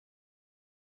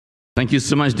Thank you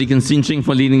so much, Deacon Sinching,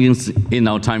 for leading us in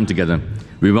our time together.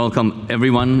 We welcome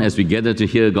everyone as we gather to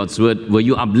hear God's word. Were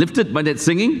you uplifted by that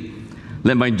singing,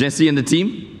 led by Jesse and the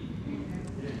team?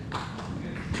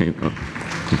 Okay.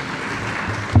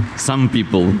 Some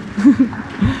people.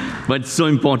 But it's so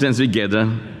important as we gather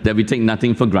that we take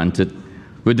nothing for granted.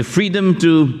 With the freedom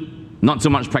to not so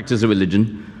much practice a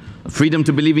religion, freedom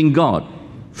to believe in God,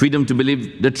 freedom to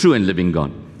believe the true and living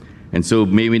God. And so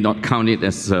may we not count it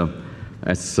as a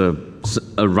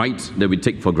right that we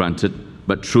take for granted,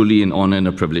 but truly an honor and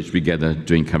a privilege we gather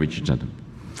to encourage each other.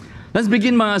 Let's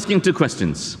begin by asking two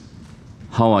questions.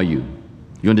 How are you?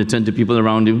 You want to turn to people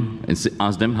around you and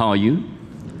ask them, how are you?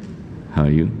 How are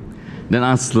you? Then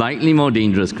ask slightly more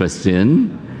dangerous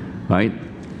question, right?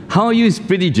 How are you is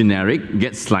pretty generic,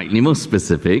 get slightly more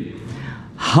specific.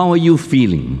 How are you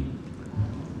feeling?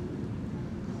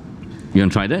 You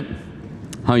want to try that?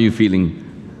 How are you feeling?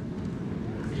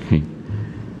 Okay.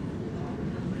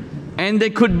 And there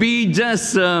could be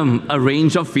just a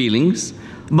range of feelings,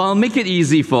 but I'll make it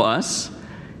easy for us.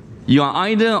 You are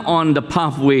either on the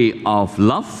pathway of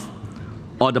love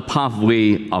or the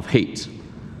pathway of hate.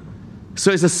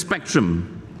 So it's a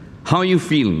spectrum. How are you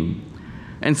feeling?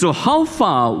 And so how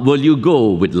far will you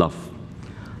go with love?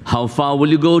 How far will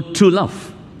you go to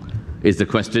love? Is the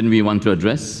question we want to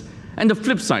address. And the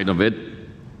flip side of it,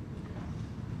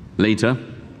 later.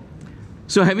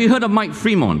 So have you heard of Mike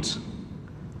Fremont?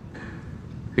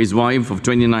 His wife of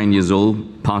 29 years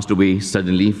old passed away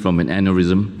suddenly from an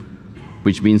aneurysm,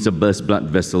 which means a burst blood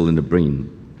vessel in the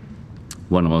brain.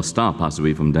 One of our staff passed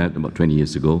away from that about 20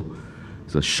 years ago.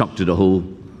 It's a shock to the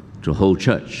whole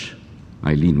church.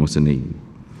 Eileen was her name.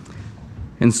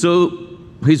 And so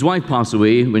his wife passed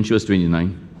away when she was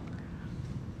 29.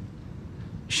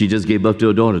 She just gave birth to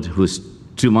a daughter who was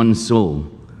 2 months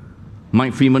old.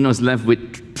 Mike Fremont was left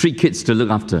with 3 kids to look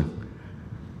after.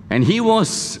 And he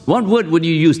was, what word would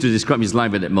you use to describe his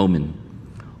life at that moment?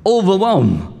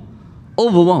 Overwhelmed.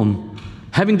 Overwhelmed.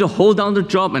 Having to hold down the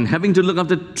job and having to look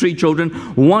after 3 children,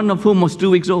 one of whom was 2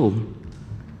 weeks old.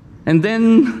 And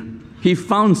then he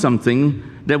found something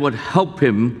that would help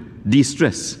him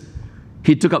de-stress.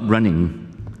 He took up running.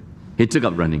 He took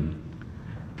up running.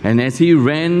 And as he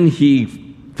ran,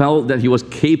 he felt that he was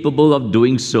capable of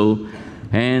doing so.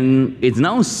 And it's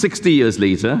now 60 years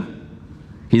later.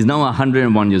 He's now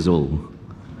 101 years old.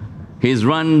 He's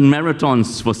run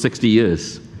marathons for 60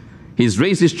 years. He's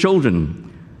raised his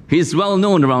children. He's well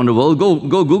known around the world. Go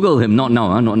Google him. Not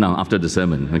now, not now, after the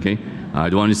sermon, okay? I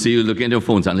don't want to see you looking at your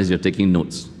phones unless you're taking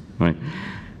notes, right?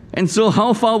 And so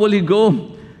how far will he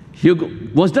go?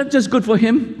 Was that just good for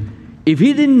him? If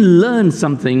he didn't learn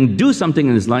something, do something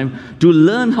in his life, to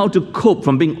learn how to cope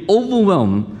from being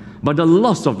overwhelmed by the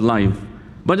loss of life,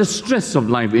 by the stress of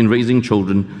life in raising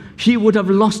children, he would have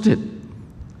lost it.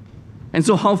 And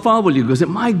so how far will you go? Say,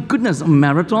 my goodness, a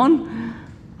marathon?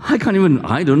 I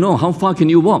don't know. How far can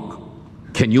you walk?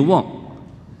 Can you walk?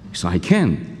 So I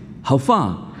can. How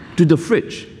far? To the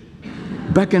fridge.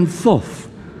 Back and forth.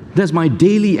 That's my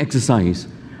daily exercise.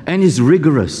 And it's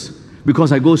rigorous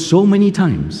because I go so many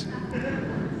times.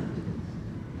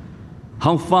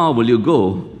 How far will you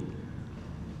go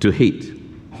to hate?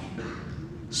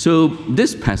 So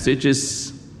this passage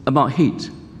is about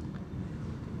hate.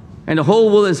 And the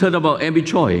whole world has heard about Abby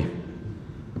Choi.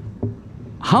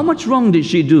 How much wrong did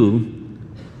she do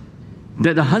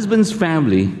that the husband's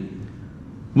family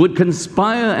would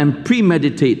conspire and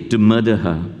premeditate to murder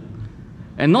her?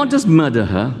 And not just murder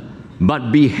her,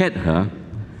 but behead her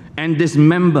and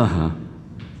dismember her.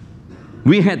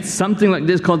 We had something like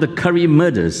this called the Curry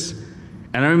murders.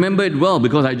 And I remember it well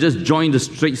because I just joined the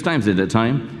Straits Times at that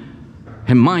time.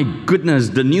 And my goodness,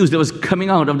 the news that was coming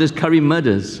out of this Curry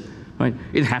murders, right?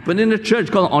 It happened in a church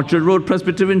called Orchard Road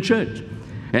Presbyterian Church.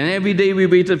 And every day we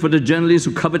waited for the journalists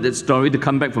who covered that story to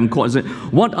come back from court and say,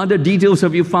 what other details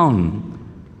have you found?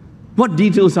 What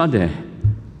details are there?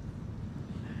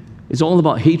 It's all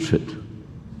about hatred.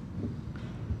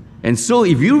 And so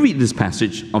if you read this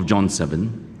passage of John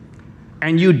 7,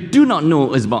 and you do not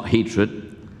know it's about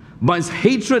hatred, but it's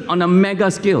hatred on a mega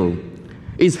scale,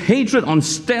 it's hatred on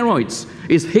steroids,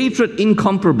 it's hatred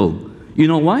incomparable. You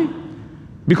know why?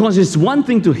 Because it's one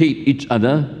thing to hate each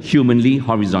other humanly,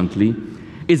 horizontally.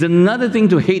 It's another thing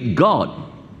to hate God.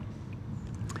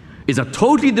 It's a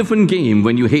totally different game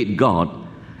when you hate God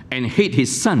and hate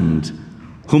His Son,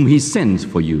 whom He sent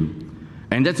for you.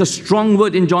 And that's a strong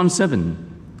word in John 7.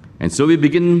 And so we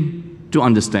begin to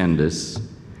understand this.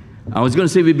 I was going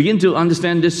to say we begin to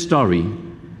understand this story.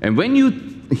 And when you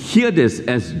hear this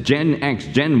as Gen X,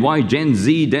 Gen Y, Gen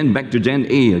Z, then back to Gen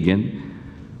A again,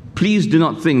 Please do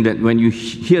not think that when you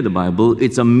hear the Bible,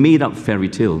 it's a made-up fairy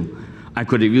tale. I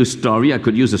could have used story, I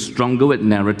could use a stronger word,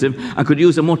 narrative, I could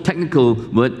use a more technical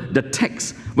word, the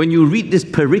text. When you read this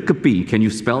pericope, can you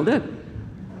spell that?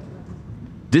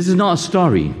 This is not a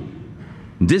story.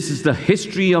 This is the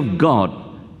history of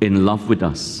God in love with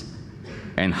us,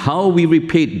 and how we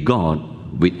repaid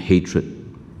God with hatred.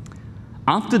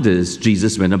 After this,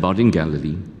 Jesus went about in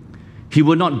Galilee. He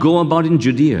would not go about in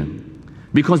Judea,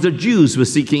 because the Jews were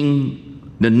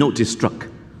seeking the note he struck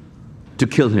to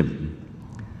kill him.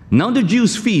 Now the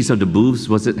Jews' feast of the booths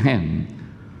was at hand.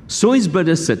 So his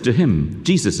brothers said to him,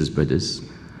 Jesus' brothers,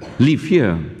 leave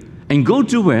here and go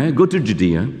to where? Go to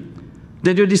Judea,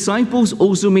 that your disciples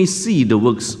also may see the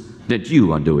works that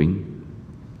you are doing.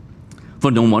 For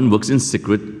no one works in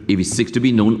secret if he seeks to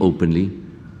be known openly.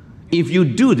 If you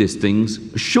do these things,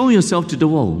 show yourself to the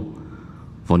world,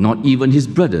 for not even his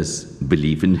brothers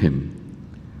believe in him.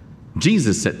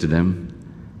 Jesus said to them,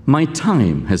 my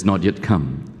time has not yet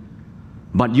come,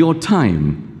 but your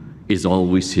time is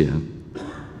always here.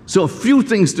 So a few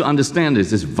things to understand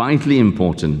this is vitally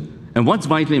important. And what's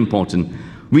vitally important?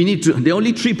 We need to, there are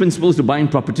only three principles to buying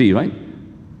property, right?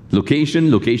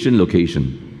 Location, location,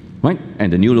 location. Right?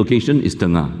 And the new location is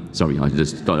Tengah. Sorry, I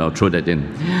just thought I'll throw that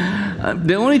in.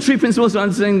 There are only three principles to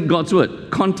understand God's word.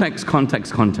 Context,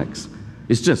 context, context.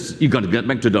 It's just, you got to get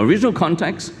back to the original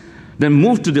context, then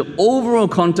move to the overall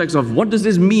context of what does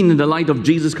this mean in the light of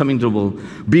Jesus coming to the world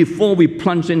before we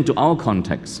plunge into our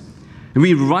context. And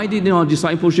we write it in our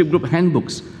discipleship group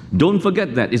handbooks. Don't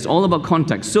forget that. It's all about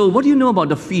context. So what do you know about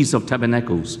the Feast of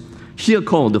Tabernacles? Here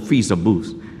called the Feast of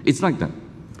Booths. It's like that.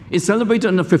 It's celebrated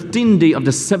on the 15th day of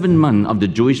the 7th month of the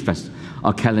Jewish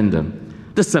calendar.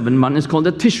 The 7th month is called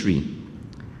the Tishri.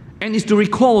 And it's to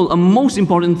recall a most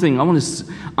important thing. I want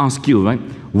to ask you, right?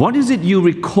 What is it you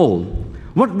recall?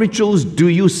 What rituals do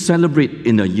you celebrate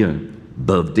in a year?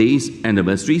 Birthdays,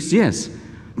 anniversaries? Yes.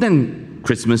 Then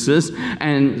Christmases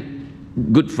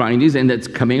and Good Fridays, and that's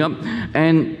coming up.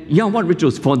 And yeah, what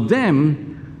rituals? For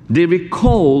them, they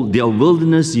recall their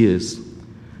wilderness years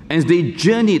as they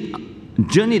journeyed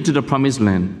to the promised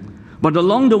land. But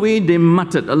along the way, they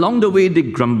muttered. Along the way, they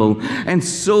grumbled. And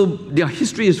so their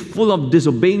history is full of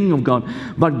disobeying of God.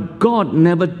 But God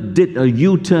never did a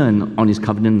U-turn on his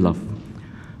covenant love.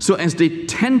 So as they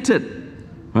tented,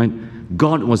 right,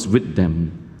 God was with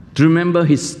them to remember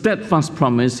his steadfast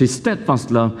promise, his steadfast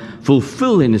love,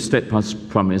 fulfilling his steadfast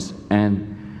promise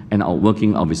and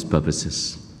outworking of his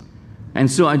purposes. And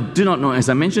so I do not know, as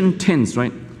I mentioned tents,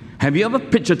 right? Have you ever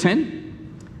pitched a tent?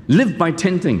 Live by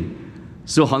tenting.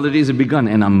 So holidays have begun,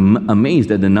 and I'm amazed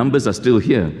that the numbers are still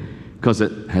here. Because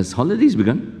has holidays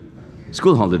begun?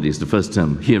 School holidays, the first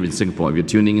term here in Singapore. If you're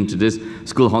tuning into this,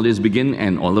 school holidays begin,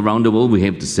 and all around the world we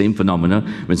have the same phenomena.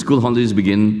 When school holidays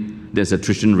begin, there's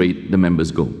attrition rate, the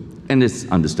members go. And it's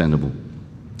understandable.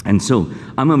 And so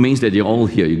I'm amazed that you're all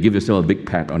here. You give yourself a big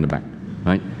pat on the back,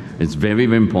 right? It's very,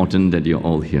 very important that you're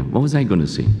all here. What was I going to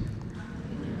say?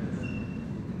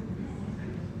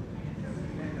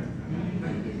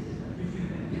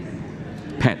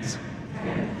 Pets.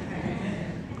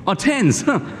 Oh, tents.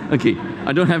 Okay,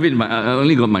 I don't have it. I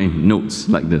only got my notes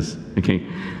like this. Okay,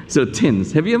 so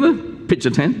tents. Have you ever pitched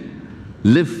a tent?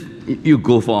 You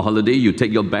go for a holiday. You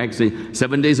take your bags. Say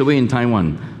 7 days away in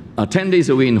Taiwan, 10 days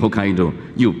away in Hokkaido.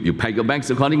 You pack your bags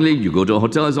accordingly. You go to a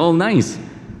hotel. It's all nice.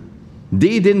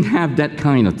 They didn't have that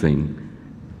kind of thing.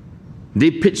 They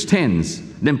pitched tents,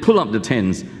 then pull up the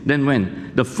tents. Then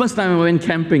when the first time I went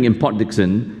camping in Port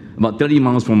Dickson, about 30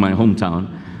 miles from my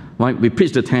hometown, right, we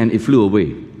pitched a tent. It flew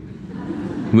away.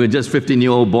 We were just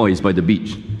 15-year-old boys by the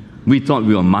beach. We thought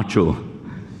we were macho.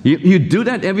 You do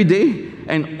that every day,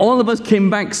 and all of us came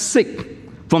back sick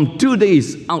from 2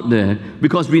 days out there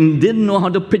because we didn't know how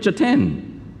to pitch a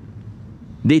tent.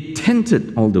 They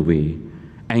tented all the way,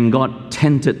 and God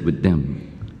tented with them.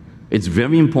 It's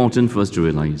very important for us to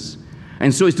realize.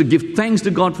 And so it's to give thanks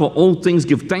to God for all things,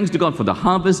 give thanks to God for the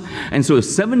harvest, and so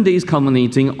 7 days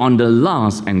culminating on the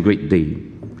last and great day.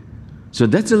 So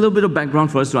that's a little bit of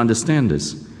background for us to understand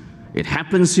this. It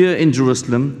happens here in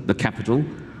Jerusalem, the capital.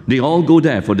 They all go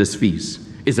there for this feast.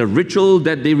 It's a ritual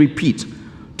that they repeat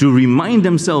to remind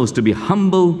themselves to be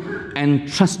humble and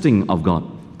trusting of God.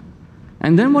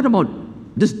 And then what about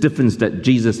this difference that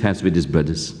Jesus has with his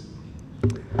brothers?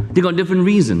 They got different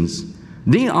reasons.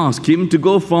 They ask him to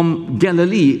go from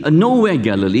Galilee, a nowhere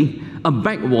Galilee, a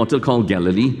backwater called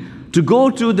Galilee, to go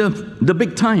to the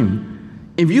big time.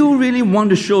 If you really want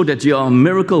to show that you're a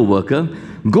miracle worker,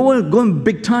 go in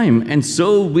big time. And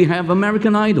so we have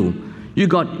American Idol. You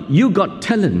got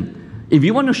talent. If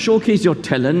you want to showcase your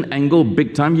talent and go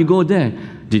big time, you go there.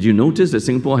 Did you notice that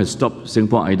Singapore has stopped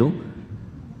Singapore Idol?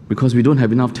 Because we don't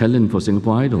have enough talent for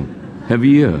Singapore Idol every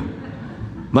year.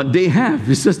 But they have,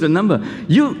 it's just a number.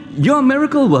 You're a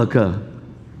miracle worker.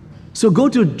 So go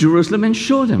to Jerusalem and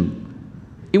show them.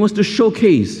 It was to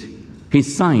showcase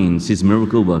his signs, his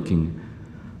miracle working.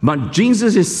 But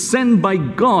Jesus is sent by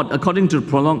God, according to the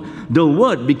prologue. The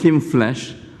Word became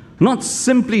flesh, not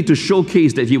simply to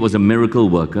showcase that he was a miracle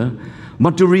worker,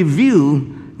 but to reveal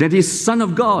that he's Son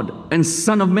of God and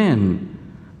Son of Man.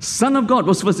 Son of God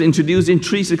was first introduced in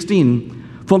 3:16.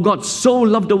 For God so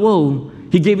loved the world,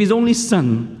 he gave his only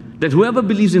Son, that whoever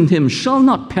believes in him shall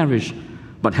not perish,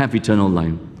 but have eternal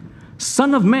life.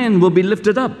 Son of Man will be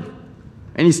lifted up.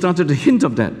 And he started to hint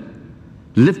of that.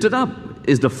 Lifted up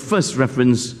is the first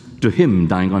reference to him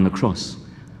dying on the cross.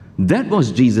 That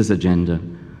was Jesus' agenda.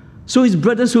 So his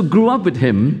brothers who grew up with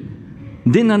him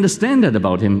didn't understand that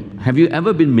about him. Have you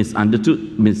ever been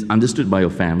misunderstood by your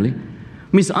family?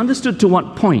 Misunderstood to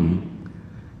what point?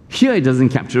 Here it doesn't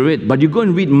capture it, but you go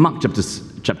and read Mark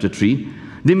chapter 3.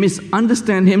 They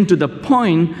misunderstand him to the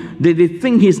point that they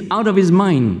think he's out of his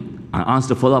mind. I asked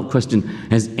a follow-up question.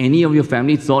 Has any of your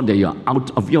family thought that you're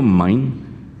out of your mind?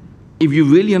 If you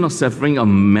really are not suffering a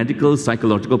medical,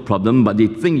 psychological problem, but they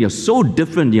think you're so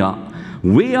different, you're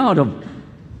way out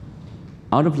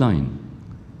of line.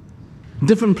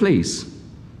 Different place.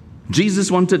 Jesus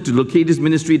wanted to locate his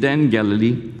ministry there in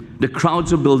Galilee. The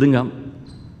crowds were building up,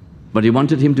 but he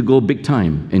wanted him to go big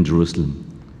time in Jerusalem.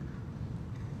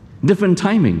 Different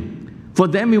timing. For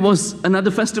them, it was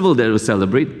another festival they would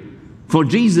celebrate. For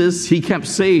Jesus, he kept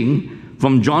saying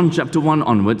from John chapter 1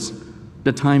 onwards,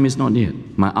 the time is not yet,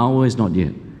 my hour is not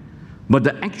yet. But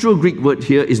the actual Greek word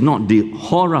here is not the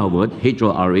hora word,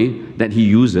 H-O-R-A, that he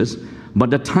uses, but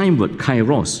the time word,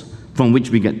 kairos, from which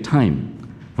we get time,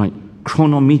 right?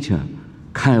 Chronometer,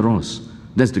 kairos,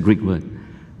 that's the Greek word.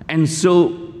 And so,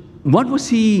 what was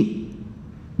he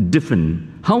different?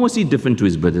 How was he different to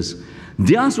his brothers?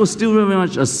 Theirs was still very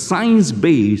much a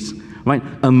science-based, right?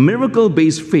 A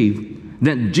miracle-based faith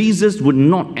that Jesus would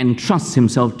not entrust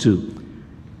himself to.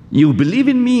 You believe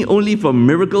in me only for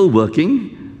miracle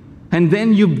working, and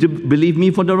then you believe me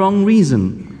for the wrong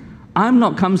reason. I'm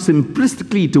not come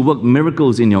simplistically to work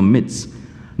miracles in your midst.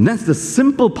 That's the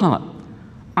simple part.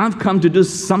 I've come to do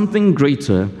something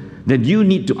greater that you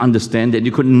need to understand that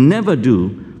you could never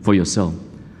do for yourself.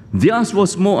 Theirs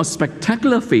was more a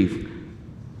spectacular faith.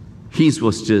 His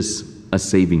was just a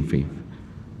saving faith.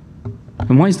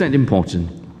 And why is that important?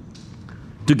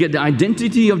 To get the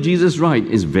identity of Jesus right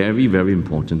is very, very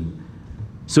important.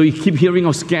 So you keep hearing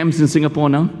of scams in Singapore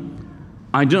now?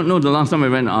 I don't know the last time I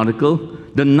read an article.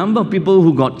 The number of people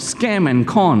who got scam and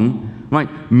con, right,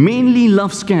 mainly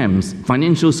love scams,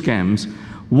 financial scams,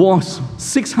 was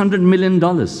 $600 million.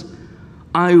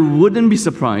 I wouldn't be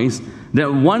surprised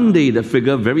that one day the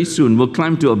figure very soon will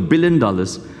climb to $1 billion,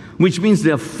 which means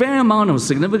there are a fair amount of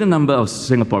significant number of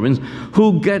Singaporeans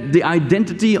who get the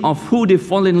identity of who they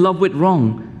fall in love with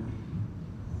wrong.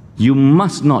 You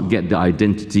must not get the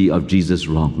identity of Jesus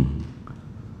wrong.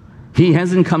 He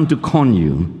hasn't come to con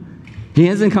you. He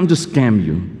hasn't come to scam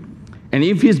you. And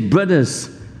if his brothers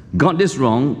got this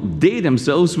wrong, they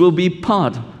themselves will be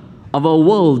part of a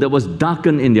world that was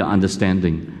darkened in their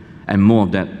understanding. And more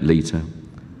of that later.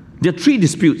 There are three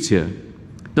disputes here.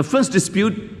 The first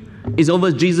dispute is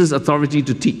over Jesus' authority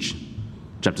to teach.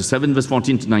 Chapter 7, verse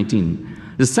 14 to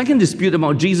 19. The second dispute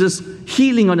about Jesus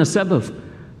healing on the Sabbath,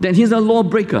 that he's a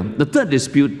lawbreaker. The third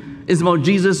dispute is about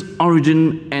Jesus'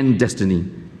 origin and destiny.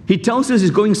 He tells us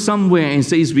he's going somewhere and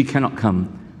says we cannot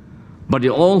come. But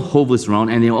it all hovers around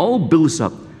and it all builds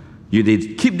up. They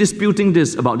keep disputing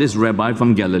this about this rabbi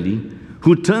from Galilee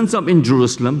who turns up in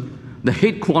Jerusalem, the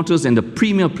headquarters and the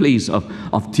premier place of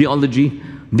theology.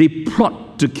 They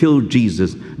plot to kill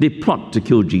Jesus. They plot to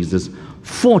kill Jesus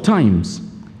 4 times.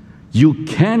 You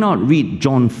cannot read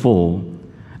John 4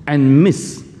 and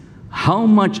miss how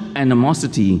much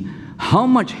animosity, how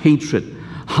much hatred,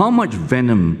 how much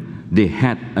venom they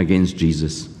had against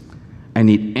Jesus. And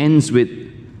it ends with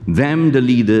them, the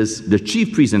leaders, the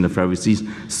chief priests and the Pharisees,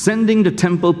 sending the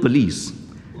temple police.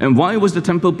 And why was the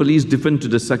temple police different to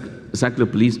the secular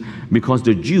police? Because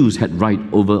the Jews had right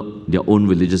over their own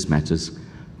religious matters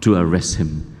to arrest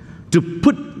him, to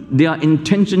put their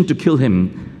intention to kill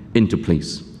him into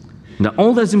place. Now,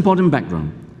 all that's important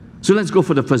background. So let's go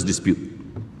for the first dispute.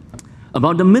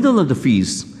 About the middle of the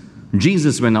feast,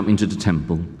 Jesus went up into the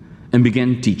temple and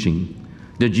began teaching.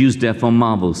 The Jews therefore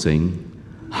marveled, saying,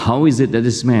 "How is it that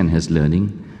this man has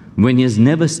learning when he has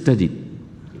never studied?"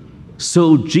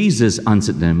 So Jesus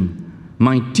answered them,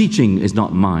 "My teaching is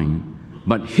not mine,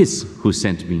 but his who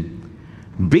sent me."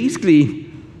 Basically,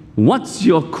 What's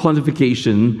your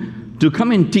qualification to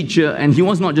come and teach here? And he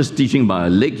was not just teaching by a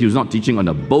lake, he was not teaching on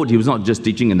a boat, he was not just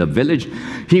teaching in the village.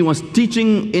 He was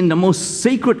teaching in the most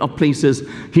sacred of places.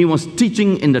 He was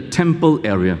teaching in the temple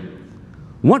area.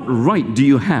 What right do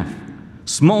you have,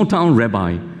 small town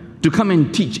rabbi, to come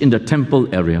and teach in the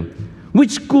temple area?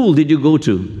 Which school did you go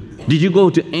to? Did you go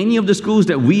to any of the schools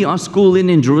that we are schooled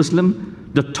in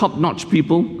Jerusalem? The top-notch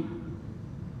people?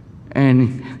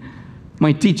 And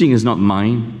my teaching is not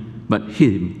mine, but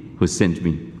him who sent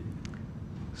me.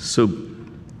 So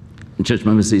the church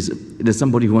member says, there's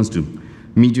somebody who wants to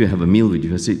meet you, have a meal with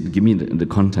you. I said, give me the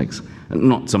context.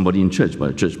 Not somebody in church, but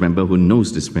a church member who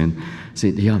knows this man. I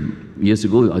said, yeah, years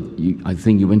ago, I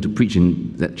think you went to preach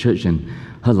in that church, and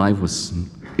her life was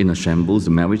in a shambles.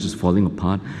 The marriage was falling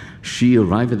apart. She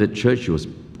arrived at the church. She was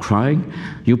crying.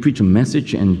 You preached a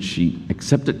message, and she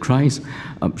accepted Christ.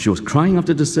 She was crying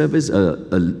after the service.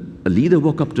 A leader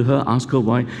walked up to her, asked her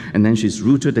why, and then she's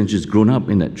rooted and she's grown up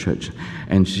in that church.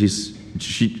 And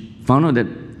she found out that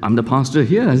I'm the pastor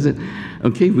here. I said,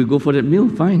 okay, we go for that meal,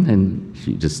 fine. And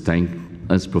she just thanked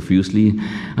us profusely.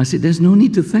 I said, there's no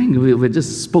need to thank. We're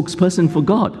just spokesperson for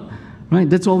God, right?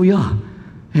 That's all we are.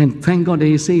 And thank God that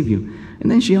He saved you.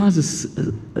 And then she asked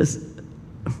this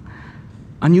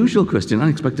unusual question,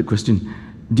 unexpected question.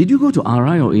 Did you go to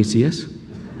RI or ACS?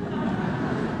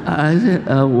 I said,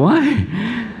 why?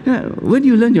 Where do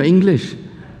you learn your English?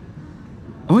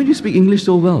 Why do you speak English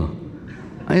so well?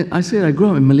 I said, I grew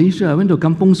up in Malaysia. I went to a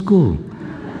kampong school.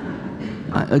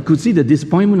 I could see the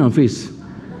disappointment on her face.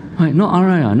 Right, not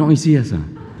RI, not ACS.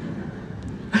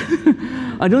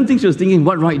 I don't think she was thinking,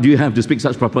 what right do you have to speak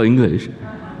such proper English?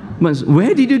 But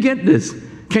where did you get this?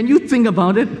 Can you think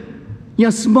about it? You're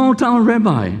a small town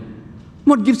rabbi.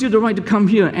 What gives you the right to come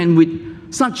here and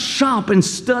with such sharp and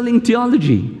sterling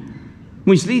theology?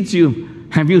 Which leads you,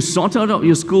 have you sorted out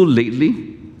your school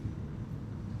lately?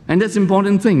 And that's an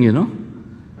important thing, you know.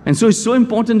 And so it's so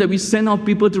important that we send out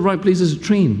people to the right places to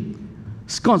train.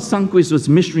 Scott Sundquist was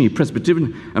missionary,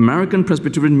 Presbyterian, American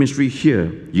Presbyterian missionary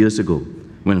here years ago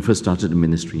when I first started the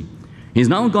ministry. He's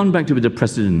now gone back to be the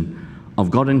president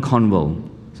of Gordon Conwell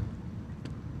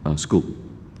School,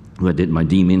 where I did my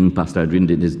DMin. Pastor Adrian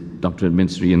did his doctorate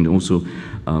ministry, and also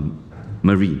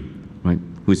Marie, right,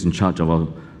 who is in charge of our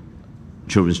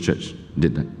children's church,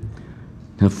 did that.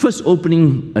 The first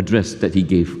opening address that he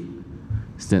gave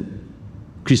is that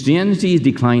Christianity is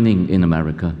declining in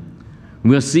America.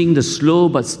 We are seeing the slow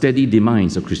but steady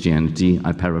demise of Christianity,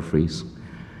 I paraphrase.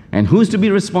 And who's to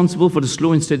be responsible for the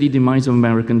slow and steady demise of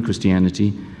American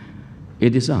Christianity?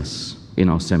 It is us in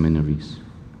our seminaries.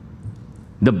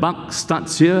 The buck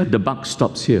starts here, the buck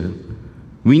stops here.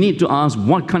 We need to ask,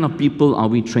 what kind of people are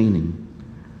we training?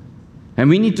 And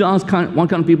we need to ask, what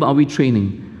kind of people are we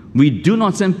training? We do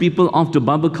not send people off to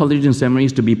Bible college and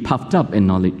seminaries to be puffed up in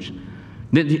knowledge,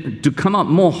 to come out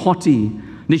more haughty.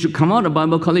 They should come out of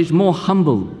Bible college more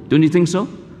humble. Don't you think so?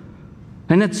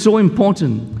 And that's so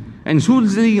important. And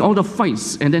who's leading all the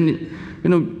fights? And then, you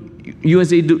know,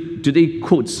 USA Today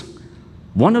quotes,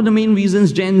 one of the main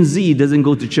reasons Gen Z doesn't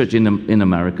go to church in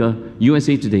America,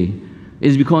 USA Today,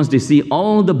 is because they see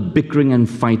all the bickering and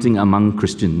fighting among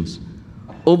Christians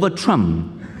over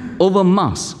Trump, over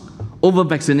masks, over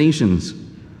vaccinations.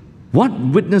 What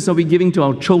witness are we giving to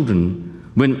our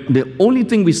children when the only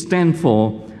thing we stand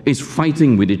for is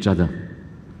fighting with each other?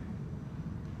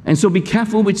 And so be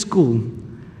careful with school.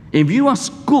 If you are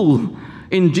school,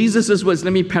 in Jesus' words,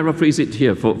 let me paraphrase it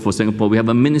here for Singapore. We have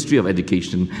a ministry of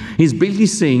education. He's basically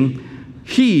saying,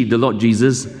 He, the Lord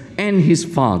Jesus, and His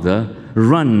Father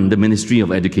run the ministry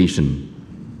of education.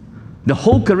 The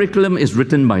whole curriculum is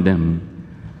written by them.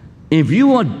 If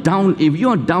you are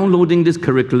downloading this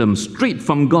curriculum straight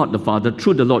from God the Father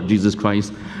through the Lord Jesus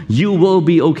Christ, you will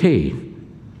be okay.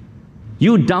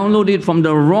 You download it from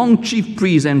the wrong chief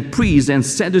priests and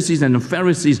Sadducees and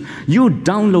Pharisees. You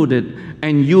download it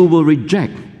and you will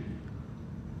reject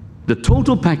the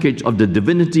total package of the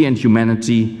divinity and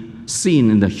humanity seen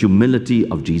in the humility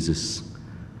of Jesus.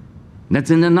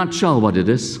 That's in a nutshell what it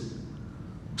is.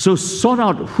 So sort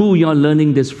out who you're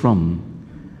learning this from.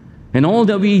 And all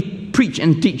that we preach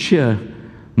and teach here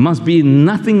must be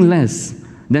nothing less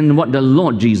than what the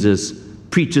Lord Jesus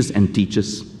preaches and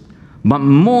teaches. But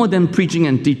more than preaching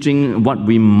and teaching, what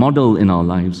we model in our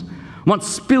lives, what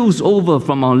spills over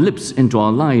from our lips into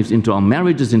our lives, into our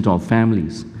marriages, into our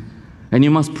families. And you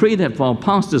must pray that for our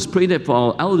pastors, pray that for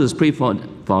our elders, pray for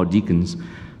our deacons.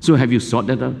 So have you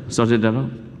sorted that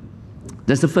out?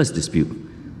 That's the first dispute.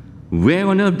 Where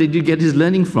on earth did you get his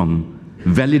learning from?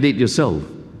 Validate yourself.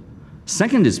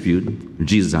 Second dispute,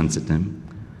 Jesus answered them,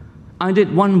 I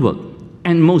did one work.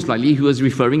 And most likely he was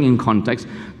referring in context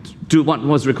to what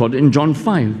was recorded in John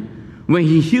 5, where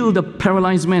he healed a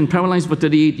paralyzed man, paralyzed for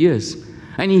 38 years.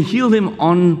 And he healed him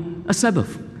on a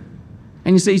Sabbath.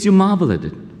 And he says, you marvel at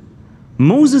it.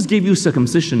 Moses gave you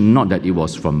circumcision, not that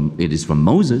it is from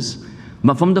Moses,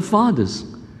 but from the fathers.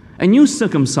 And you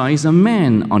circumcise a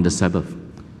man on the Sabbath.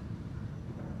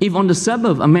 If on the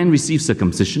Sabbath a man receives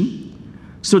circumcision,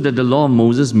 so that the law of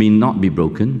Moses may not be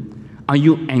broken, are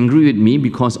you angry with me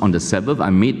because on the Sabbath I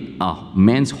made a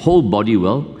man's whole body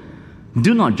well?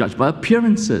 Do not judge by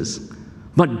appearances,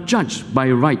 but judge by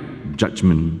right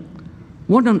judgment.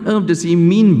 What on earth does he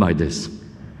mean by this?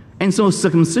 And so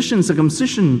circumcision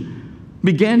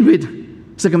began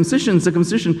with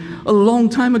circumcision a long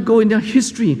time ago in their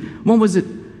history. What was it?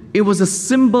 It was a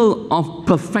symbol of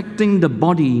perfecting the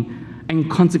body and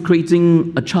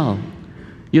consecrating a child.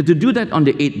 You have to do that on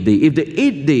the 8th day. If the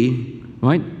 8th day,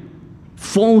 right,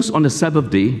 falls on the Sabbath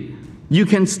day, you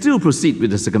can still proceed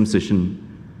with the circumcision.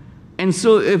 And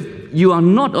so if you are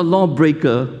not a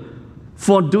lawbreaker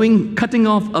for cutting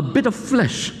off a bit of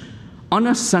flesh on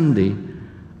a Sunday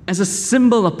as a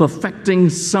symbol of perfecting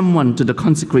someone to the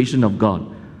consecration of God,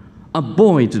 a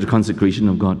boy to the consecration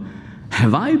of God,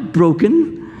 have I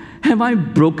broken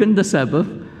the Sabbath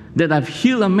that I've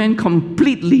healed a man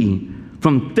completely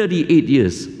from 38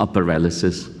 years of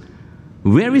paralysis?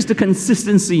 Where is the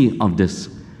consistency of this?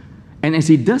 And as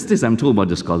he does this, I'm told by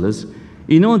the scholars,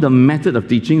 you know the method of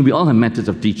teaching, we all have methods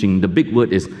of teaching. The big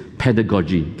word is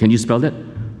pedagogy. Can you spell that?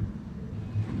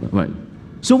 Right.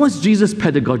 So what's Jesus'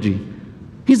 pedagogy?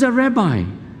 He's a rabbi.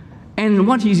 And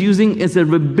what he's using is a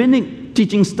rabbinic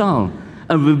teaching style,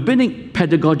 a rabbinic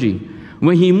pedagogy,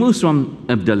 where he moves from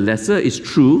if the lesser is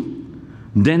true,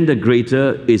 then the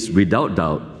greater is without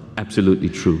doubt absolutely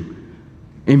true.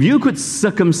 If you could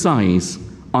circumcise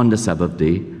on the Sabbath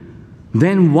day,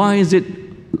 then why is it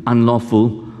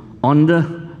unlawful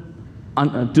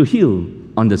to heal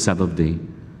on the Sabbath day?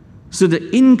 So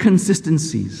the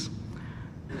inconsistencies.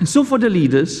 And so for the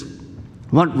leaders,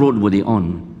 what road were they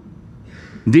on?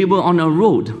 They were on a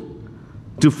road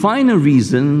to find a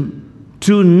reason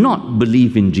to not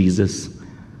believe in Jesus,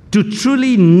 to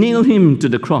truly nail him to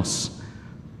the cross.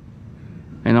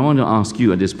 And I want to ask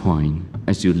you at this point,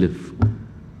 as you live,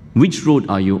 which road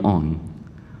are you on?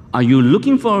 Are you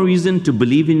looking for a reason to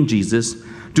believe in Jesus,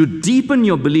 to deepen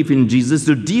your belief in Jesus,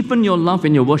 to deepen your love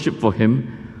and your worship for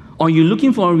him? Or are you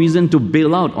looking for a reason to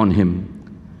bail out on him?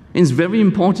 It's very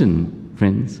important,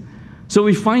 friends. So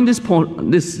we find this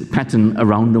pattern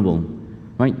around the world,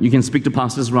 right? You can speak to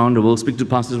pastors around the world, speak to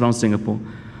pastors around Singapore.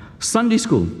 Sunday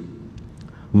school.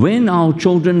 When are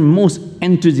children most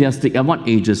enthusiastic? At what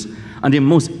ages are they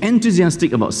most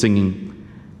enthusiastic about singing?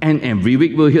 And every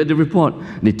week we'll hear the report.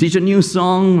 They teach a new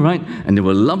song, right? And there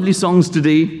were lovely songs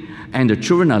today, and the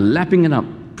children are lapping it up,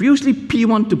 usually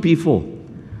P1 to P4.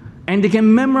 And they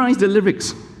can memorize the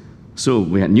lyrics. So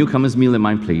we had newcomers' meal at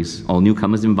my place, all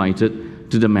newcomers invited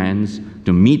to the manse,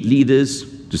 to meet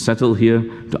leaders, to settle here,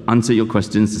 to answer your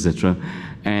questions, etc.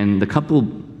 And the couple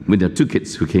with their 2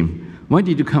 kids who came, why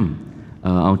did you come?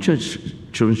 Our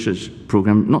children's church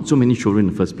program, not so many children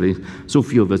in the first place, so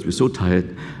few of us, we're so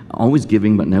tired, always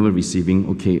giving but never receiving.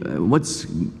 Okay,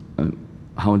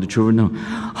 how the children know?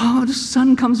 Oh, the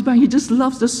son comes back, he just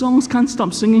loves the songs, can't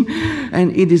stop singing.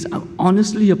 And it is,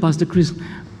 honestly, Pastor Chris,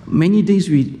 many days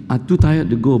we are too tired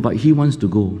to go, but he wants to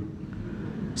go.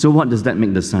 So what does that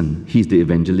make the son? He's the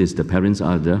evangelist, the parents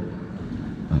are the,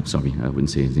 sorry, I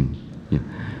wouldn't say anything. Yeah.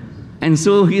 And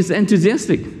so he's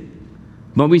enthusiastic.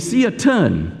 But we see a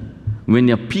turn when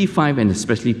they're P5 and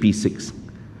especially P6.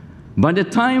 By the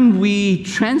time we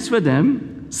transfer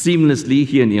them seamlessly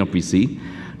here in ELPC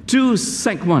to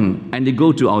Sec 1, and they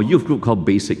go to our youth group called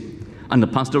Basic, under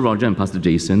Pastor Roger and Pastor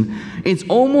Jason, it's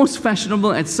almost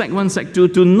fashionable at Sec 1, Sec 2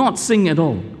 to not sing at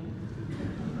all.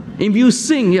 If you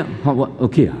sing, yeah, what,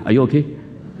 okay, are you okay?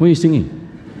 What are you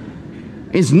singing?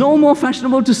 It's no more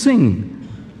fashionable to sing.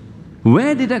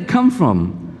 Where did that come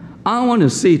from? I want to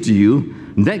say to you,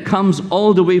 that comes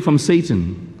all the way from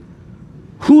Satan.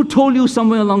 Who told you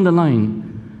somewhere along the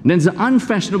line that it's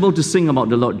unfashionable to sing about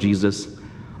the Lord Jesus?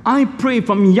 I pray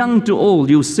from young to old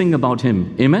you sing about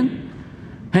him. Amen?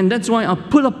 And that's why I'll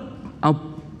pull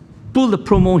the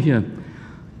promo here.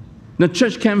 The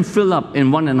church can fill up in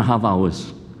 1.5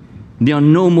 hours. There are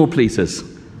no more places.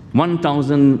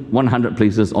 1,100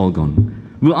 places all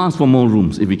gone. We'll ask for more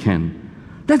rooms if we can.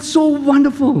 That's so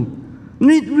wonderful.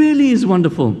 It really is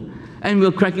wonderful. And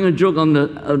we're cracking a joke on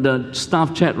the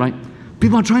staff chat, right?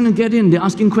 People are trying to get in. They're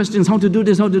asking questions, how to do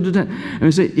this, how to do that. And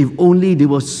we say, if only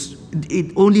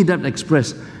that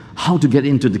express how to get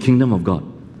into the kingdom of God.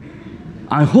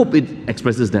 I hope it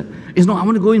expresses that. It's not, I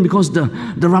want to go in because the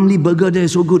Ramly burger there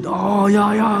is so good. Oh, yeah.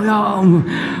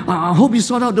 I hope you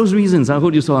sort out those reasons. I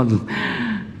hope you sort out.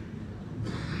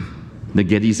 The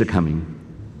Gettys are coming.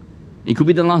 It could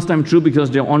be the last time true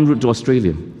because they're en route to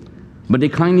Australia. But they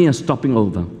kindly are stopping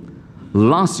over.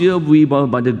 Last year, we were,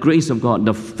 by the grace of God,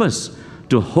 the first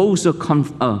to host a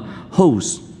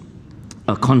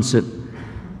concert.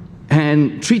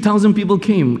 And 3,000 people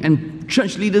came, and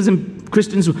church leaders and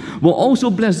Christians were also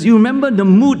blessed. You remember the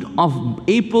mood of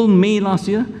April, May last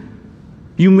year?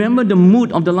 You remember the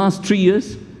mood of the last 3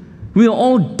 years? We were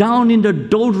all down in the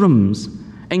doldrums.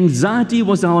 Anxiety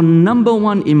was our number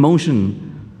one emotion.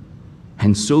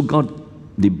 And so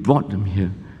they brought them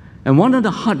here. And one of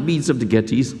the heartbeats of the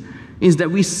Gettys is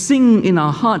that we sing in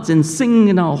our hearts and sing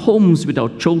in our homes with our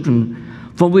children.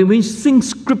 For when we sing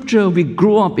scripture, we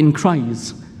grow up in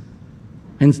Christ.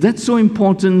 And that's so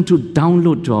important to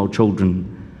download to our children.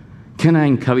 Can I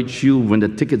encourage you, when the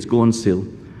tickets go on sale,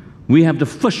 we have the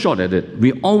first shot at it.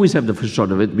 We always have the first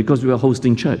shot of it because we are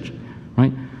hosting church,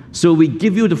 right? So we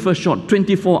give you the first shot,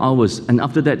 24 hours, and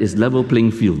after that is level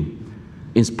playing field.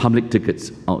 It's public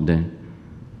tickets out there.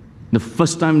 The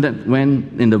first time that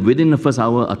went, within the first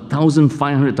hour,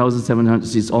 1,500, 1,700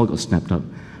 seats all got snapped up.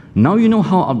 Now you know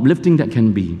how uplifting that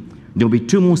can be. There will be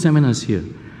 2 more seminars here.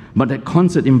 But at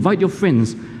concert, invite your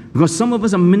friends, because some of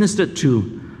us are ministered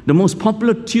to. The most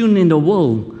popular tune in the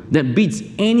world that beats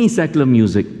any secular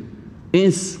music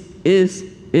is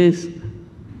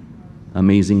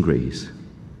Amazing Grace.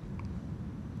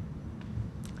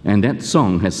 And that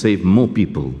song has saved more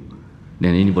people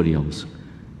than anybody else.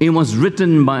 It was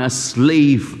written by a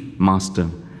slave master,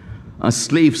 a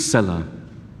slave seller.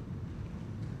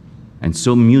 And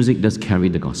so music does carry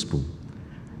the gospel.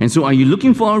 And so are you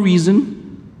looking for a reason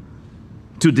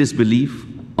to disbelieve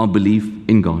or believe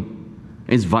in God?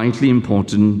 It's vitally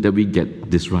important that we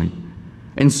get this right.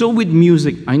 And so with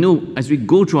music, I know as we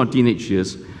go through our teenage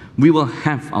years, we will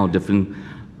have our different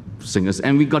singers.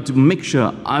 And we got to make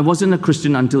sure. I wasn't a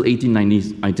Christian until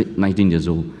 19 years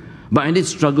old. But I did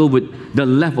struggle with the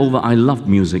leftover. I loved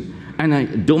music.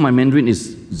 And though my Mandarin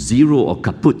is zero or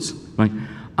kaput, right?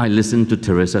 I listened to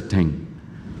Teresa Teng.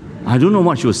 I don't know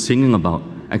what she was singing about,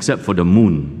 except for the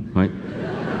moon, right?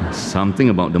 Something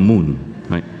about the moon,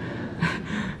 right?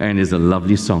 And it's a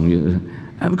lovely song.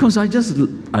 Because I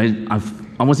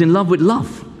was in love with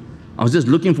love. I was just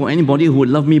looking for anybody who would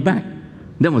love me back.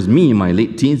 That was me in my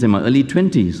late teens and my early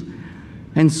 20s.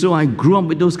 And so I grew up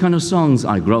with those kind of songs.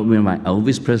 I grew up with my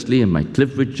Elvis Presley and my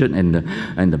Cliff Richard and the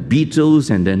Beatles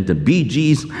and then the Bee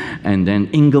Gees and then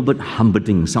Engelbert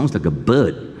Humperdinck. Sounds like a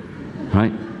bird,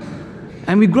 right?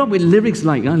 And we grew up with lyrics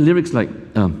like,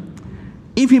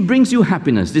 if he brings you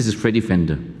happiness, this is Freddie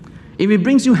Fender. If he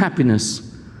brings you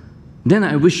happiness, then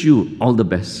I wish you all the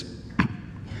best.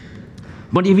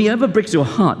 But if he ever breaks your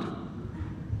heart,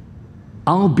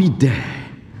 I'll be there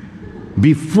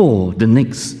before the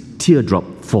next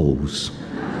teardrop falls.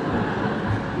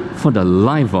 For the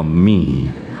life of me.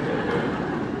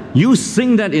 You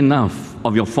sing that enough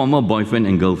of your former boyfriend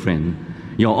and girlfriend.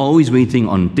 You're always waiting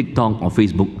on TikTok or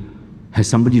Facebook. Has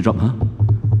somebody dropped her?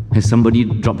 Has somebody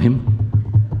dropped him?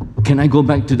 Can I go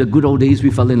back to the good old days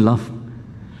we fell in love?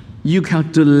 You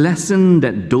have to lessen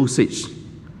that dosage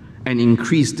and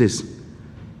increase this.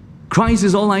 Christ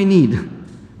is all I need.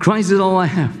 Christ is all I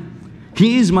have.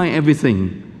 He is my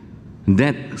everything.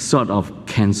 That sort of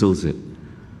cancels it.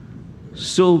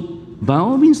 So, by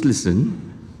all means listen,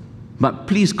 but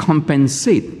please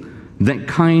compensate that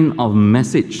kind of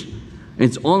message.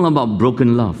 It's all about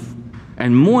broken love.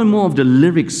 And more of the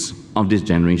lyrics of this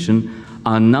generation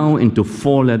are now into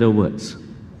 4-letter words.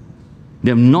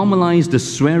 They've normalized the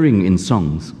swearing in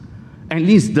songs. At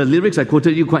least the lyrics I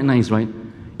quoted you quite nice, right?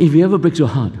 If he ever breaks your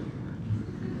heart,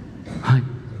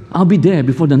 I'll be there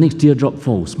before the next teardrop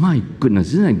falls. My goodness,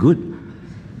 isn't that good?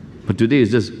 But today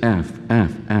it's just F.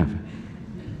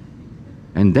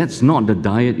 And that's not the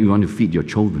diet you want to feed your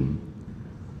children.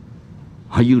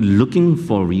 Are you looking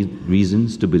for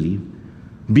reasons to believe?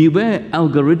 Beware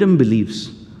algorithm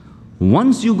beliefs.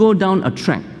 Once you go down a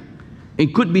track,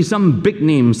 it could be some big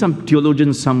name, some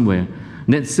theologian somewhere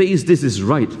that says this is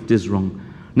right, this is wrong.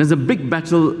 There's a big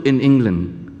battle in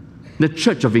England, the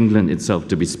Church of England itself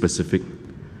to be specific,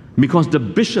 because the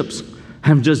bishops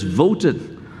have just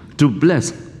voted to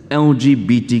bless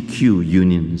LGBTQ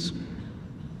unions.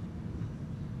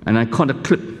 And I caught a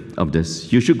clip of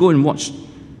this. You should go and watch.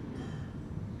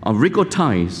 Of Rico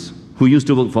Tice, who used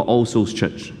to work for All Souls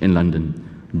Church in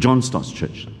London, John Stott's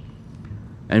church.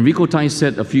 And Rico Tice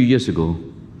said a few years ago,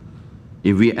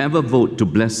 if we ever vote to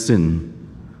bless sin,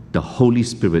 the Holy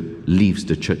Spirit leaves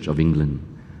the Church of England.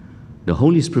 The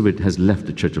Holy Spirit has left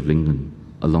the Church of England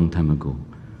a long time ago.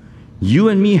 You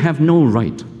and me have no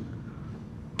right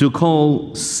to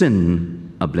call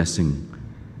sin a blessing,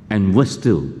 and worse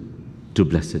still, to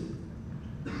bless it.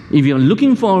 If you're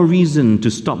looking for a reason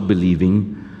to stop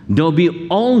believing, there'll be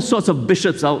all sorts of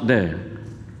bishops out there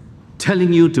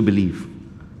telling you to believe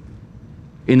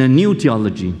in a new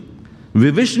theology.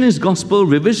 Revisionist gospel,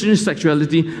 revisionist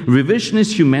sexuality,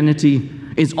 revisionist humanity,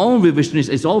 it's all revisionist,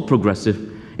 it's all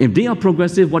progressive. If they are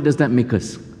progressive, what does that make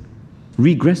us?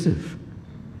 Regressive.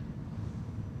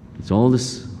 It's all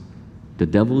this, the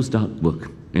devil's dark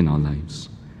work in our lives.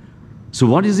 So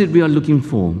what is it we are looking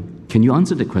for? Can you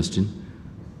answer the question?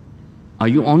 Are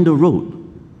you on the road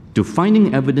to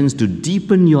finding evidence to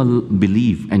deepen your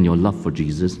belief and your love for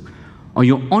Jesus? Or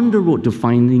you're on the road to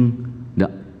finding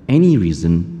any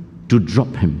reason to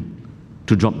drop him,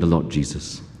 to drop the Lord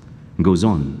Jesus? It goes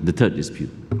on, the third dispute.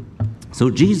 So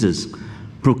Jesus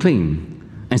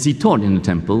proclaimed, as he taught in the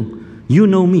temple, you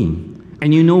know me,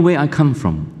 and you know where I come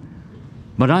from.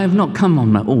 But I have not come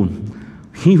on my own.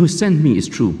 He who sent me is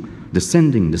true. The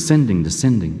sending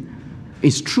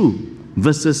is true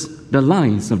versus the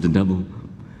lies of the devil.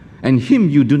 And him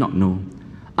you do not know.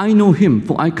 I know him,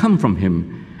 for I come from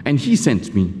him, and he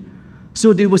sent me.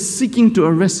 So they were seeking to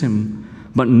arrest him,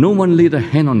 but no one laid a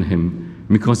hand on him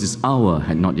because his hour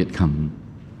had not yet come.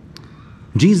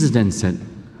 Jesus then said,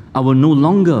 I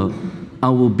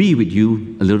will be with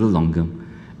you a little longer,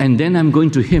 and then I'm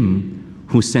going to him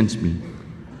who sent me.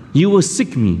 You will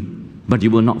seek me, but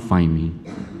you will not find me.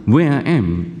 Where I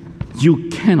am, you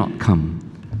cannot come.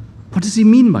 What does he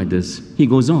mean by this? He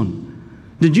goes on.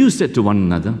 The Jews said to one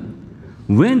another,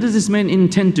 where does this man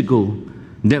intend to go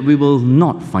that we will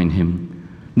not find him?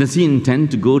 Does he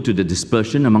intend to go to the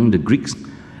dispersion among the Greeks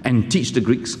and teach the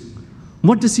Greeks?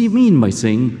 What does he mean by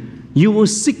saying, you will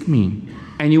seek me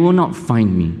and you will not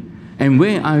find me, and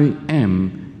where I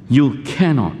am, you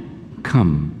cannot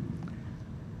come?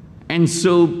 And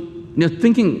so they're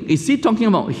thinking, is he talking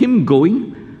about him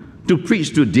going to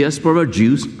preach to diaspora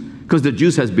Jews? Because the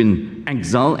Jews has been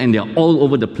exiled and they're all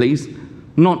over the place.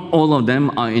 Not all of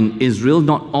them are in Israel.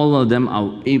 Not all of them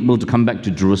are able to come back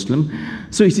to Jerusalem.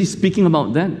 So is he speaking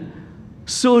about that?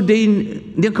 So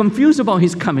they're confused about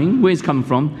his coming, where he's come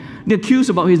from. They're curious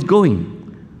about his going.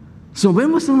 So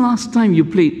when was the last time you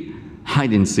played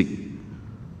hide and seek?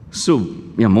 So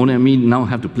Mona and me now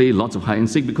have to play lots of hide and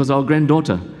seek because of our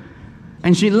granddaughter.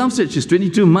 And she loves it. She's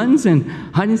 22 months, and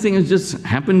hide and seek has just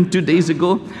happened 2 days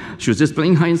ago. She was just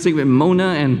playing hide and seek with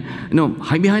Mona, and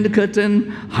hide behind the curtain,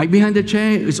 hide behind the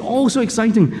chair. It's all so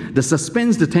exciting. The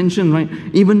suspense, the tension, right?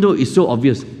 Even though it's so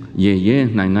obvious,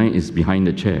 Nai is behind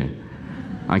the chair.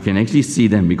 I can actually see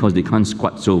them because they can't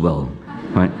squat so well,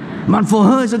 right? But for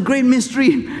her, it's a great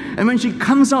mystery. And when she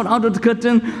comes out of the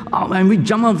curtain, and we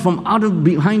jump out from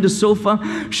behind the sofa,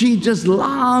 she just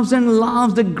laughs and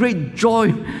laughs, the great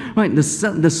joy, right? The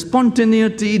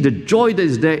spontaneity, the joy that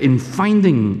is there in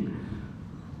finding.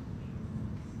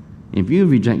 If you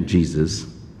reject Jesus,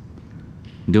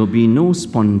 there will be no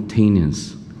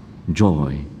spontaneous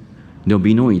joy. There will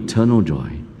be no eternal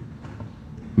joy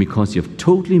because you've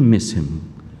totally missed him.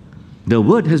 The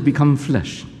Word has become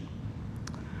flesh.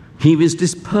 He is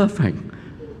this perfect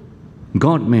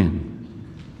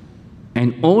God-man.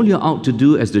 And all you're out to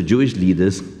do as the Jewish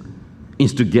leaders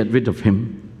is to get rid of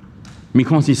him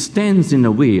because he stands in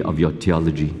the way of your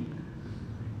theology.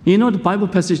 You know the Bible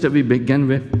passage that we began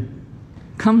with?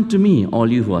 Come to me,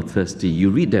 all you who are thirsty.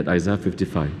 You read that, Isaiah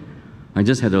 55. I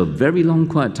just had a very long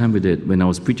quiet time with it when I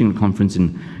was preaching a conference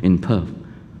in Perth,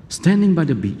 standing by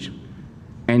the beach.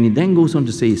 And it then goes on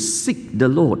to say, seek the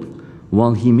Lord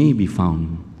while he may be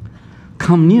found.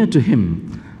 Come near to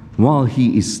him while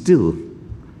he is still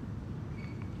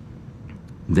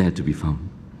there to be found.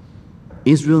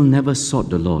 Israel never sought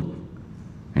the Lord,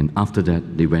 and after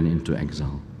that they went into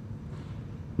exile.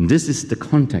 This is the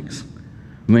context.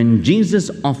 When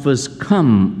Jesus offers,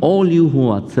 come all you who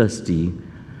are thirsty,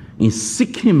 and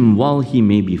seek him while he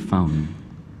may be found.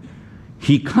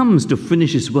 He comes to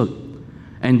finish his work,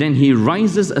 and then he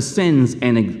rises, ascends,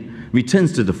 and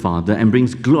returns to the Father and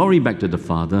brings glory back to the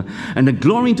Father. And the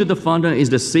glory to the Father is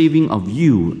the saving of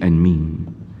you and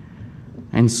me.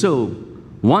 And so,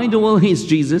 why the world hates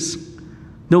Jesus?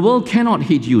 The world cannot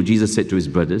hate you, Jesus said to his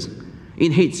brothers.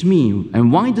 It hates me.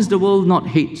 And why does the world not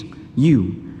hate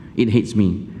you? It hates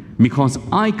me. Because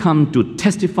I come to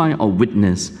testify or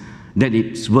witness that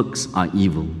its works are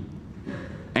evil.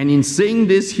 And in saying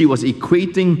this, he was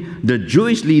equating the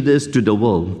Jewish leaders to the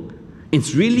world.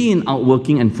 It's really an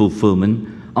outworking and fulfillment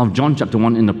of John chapter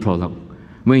 1 in the prologue,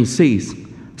 where he says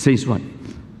what?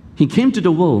 He came to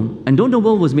the world, and though the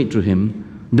world was made through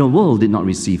him, the world did not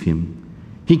receive him.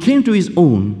 He came to his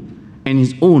own, and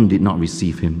his own did not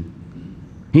receive him.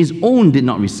 His own did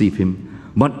not receive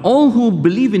him. But all who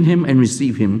believe in him and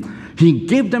receive him, he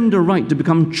gave them the right to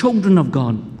become children of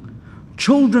God.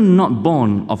 Children not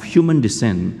born of human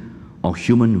descent or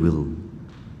human will.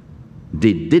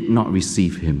 They did not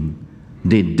receive him.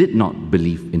 They did not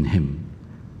believe in him.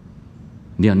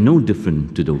 They are no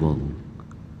different to the world.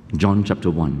 John chapter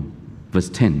 1, verse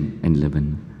 10 and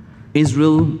 11.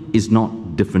 Israel is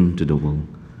not different to the world.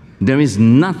 There is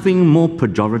nothing more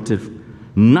pejorative,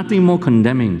 nothing more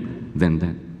condemning than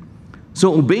that.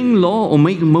 So obeying law,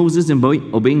 obeying Moses and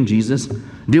obeying Jesus,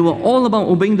 they were all about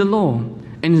obeying the law.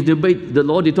 And as they obeyed the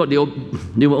law, they thought they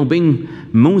were obeying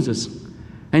Moses.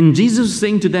 And Jesus was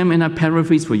saying to them, and I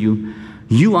paraphrase for you,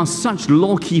 you are such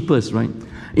law keepers, right?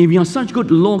 If you are such good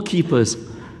law keepers,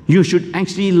 you should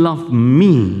actually love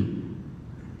me,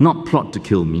 not plot to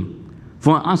kill me.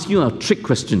 For I ask you a trick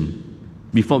question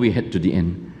before we head to the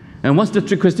end. And what's the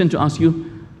trick question to ask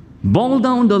you? Boil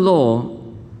down the law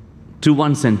to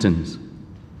one sentence.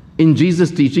 In Jesus'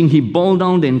 teaching, he boiled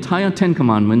down the entire 10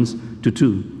 commandments to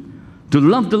 2. To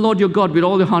love the Lord your God with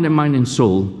all your heart and mind and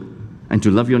soul, and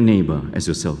to love your neighbor as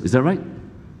yourself. Is that right?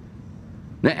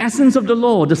 The essence of the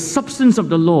law, the substance of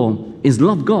the law is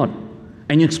love God.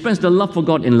 And you express the love for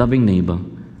God in loving neighbor.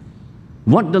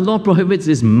 What the law prohibits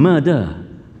is murder,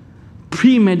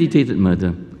 premeditated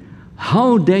murder.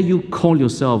 How dare you call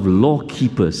yourself law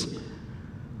keepers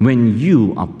when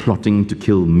you are plotting to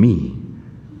kill me?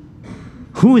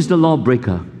 Who is the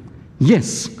lawbreaker?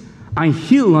 Yes, I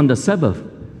heal on the Sabbath,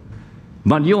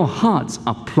 but your hearts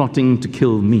are plotting to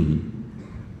kill me.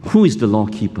 Who is the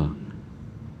lawkeeper?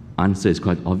 Answer is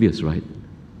quite obvious, right?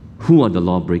 Who are the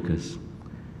lawbreakers?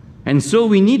 And so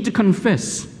we need to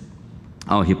confess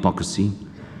our hypocrisy.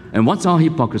 And what's our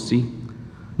hypocrisy?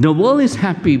 The world is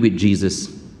happy with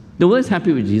Jesus. The world is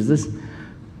happy with Jesus.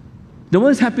 The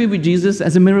world is happy with Jesus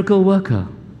as a miracle worker.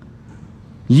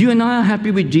 You and I are happy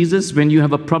with Jesus when you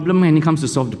have a problem and he comes to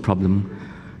solve the problem.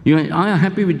 You and I are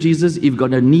happy with Jesus if you've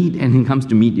got a need and he comes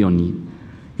to meet your need.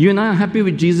 You and I are happy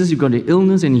with Jesus, you've got an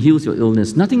illness and he heals your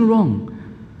illness. Nothing wrong.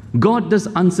 God does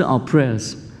answer our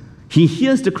prayers. He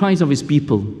hears the cries of his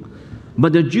people.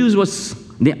 But the Jews,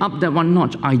 they upped that one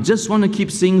notch. I just want to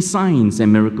keep seeing signs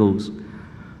and miracles.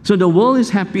 So the world is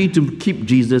happy to keep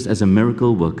Jesus as a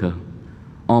miracle worker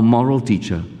or moral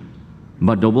teacher.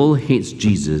 But the world hates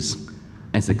Jesus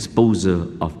as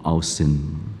exposer of our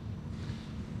sin.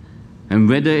 And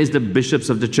whether it's the bishops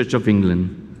of the Church of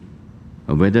England,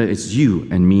 or whether it's you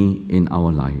and me in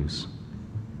our lives,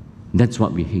 that's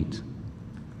what we hate.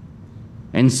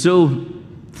 And so,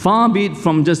 far be it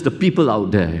from just the people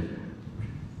out there,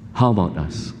 how about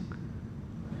us?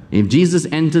 If Jesus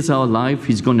enters our life,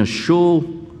 he's going to show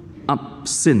up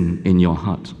sin in your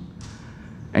heart.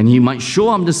 And he might show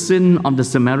up the sin of the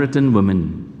Samaritan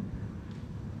woman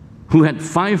who had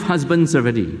 5 husbands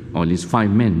already, or at least 5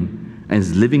 men, and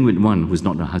is living with one who's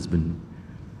not her husband.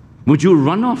 Would you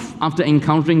run off after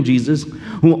encountering Jesus,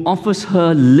 who offers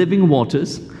her living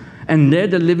waters, and there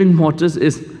the living waters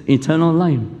is eternal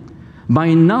life?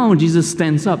 By now, Jesus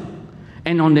stands up,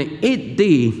 and on the 8th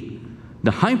day,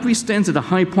 the high priest stands at the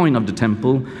high point of the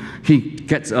temple. He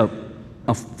gets a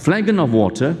flagon of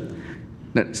water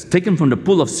that's taken from the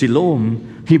pool of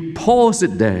Siloam. He pours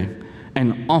it there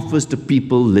and offers the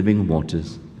people living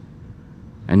waters.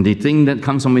 And they think that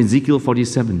comes from Ezekiel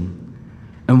 47.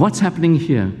 And what's happening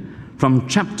here? From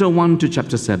chapter 1 to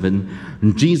chapter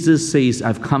 7, Jesus says,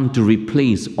 I've come to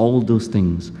replace all those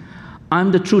things.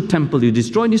 I'm the true temple. You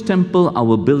destroy this temple, I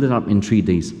will build it up in 3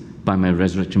 days by my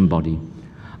resurrection body.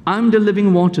 I'm the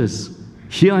living waters.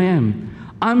 Here I am.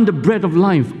 I'm the bread of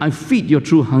life. I feed your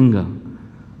true hunger.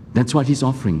 That's what he's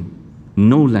offering.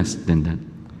 No less than that.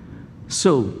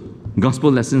 So,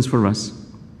 gospel lessons for us.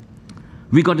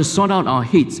 We got to sort out our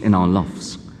hates and our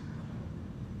loves.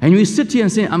 And we sit here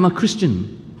and say, I'm a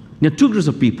Christian. There are 2 groups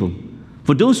of people.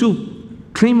 For those who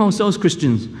claim ourselves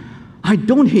Christians, I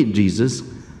don't hate Jesus,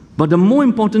 but the more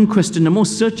important question, the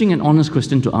most searching and honest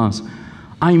question to ask,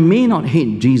 I may not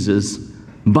hate Jesus,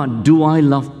 but do I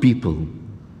love people?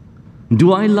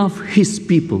 Do I love his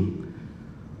people?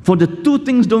 For the 2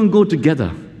 things don't go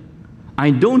together.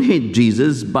 I don't hate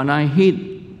Jesus, but I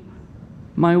hate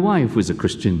my wife who is a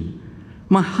Christian,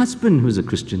 my husband who is a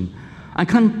Christian. I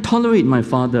can't tolerate my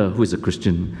father who is a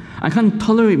Christian. I can't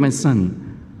tolerate my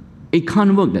son. It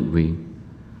can't work that way.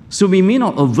 So we may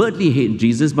not overtly hate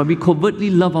Jesus, but we covertly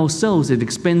love ourselves at the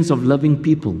expense of loving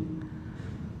people.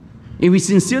 If we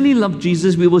sincerely love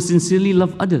Jesus, we will sincerely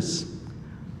love others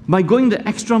by going the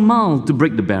extra mile to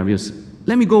break the barriers.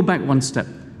 Let me go back one step.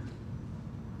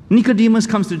 Nicodemus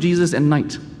comes to Jesus at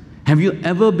night. Have you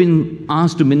ever been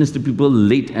asked to minister to people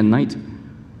late at night?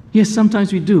 Yes,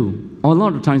 sometimes we do, or a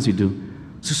lot of times we do.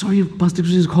 So sorry, Pastor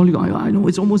Chris call you. I know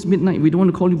it's almost midnight. We don't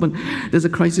want to call you, but there's a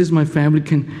crisis in my family.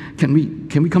 Can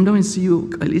we come down and see you?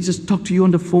 Let's just talk to you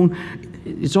on the phone.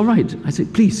 It's all right. I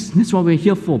said, please. That's what we're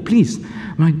here for. Please,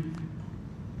 right?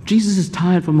 Jesus is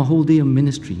tired from a whole day of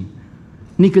ministry.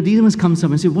 Nicodemus comes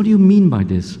up and says, what do you mean by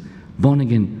this? Born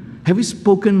again. Have you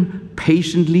spoken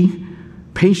patiently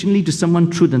to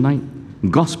someone through the night,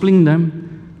 gospeling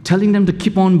them, telling them to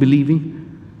keep on believing?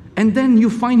 And then you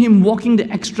find him walking the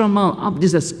extra mile up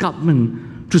this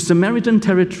escarpment to Samaritan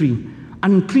territory,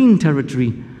 unclean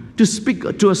territory, to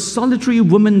speak to a solitary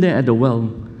woman there at the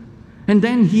well. And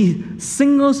then he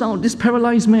singles out this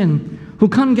paralyzed man who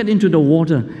can't get into the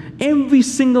water. Every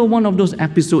single one of those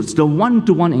episodes, the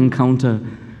one-to-one encounter,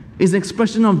 is an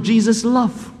expression of Jesus'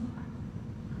 love,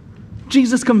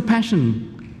 Jesus' compassion.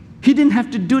 He didn't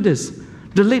have to do this.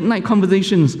 The late night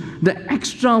conversations, the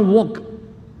extra walk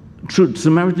through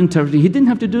Samaritan territory, he didn't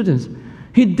have to do this.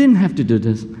 He didn't have to do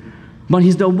this. But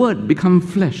the Word become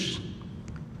flesh.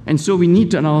 And so we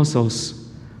need to ask ourselves,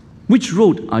 which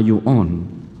road are you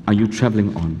on? Are you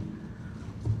traveling on?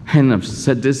 And I've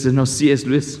said this, C.S.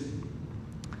 Lewis.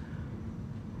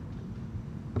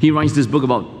 He writes this book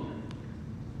about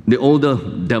the older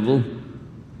devil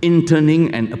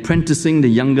interning and apprenticing the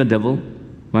younger devil,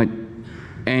 right?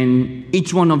 And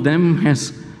each one of them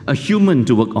has a human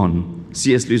to work on.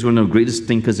 C.S. Lewis, one of the greatest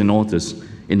thinkers and authors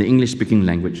in the English-speaking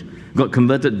language, got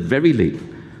converted very late.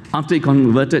 After he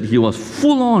converted, he was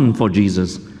full on for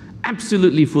Jesus,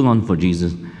 absolutely full on for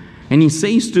Jesus. And he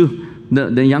says to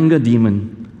the younger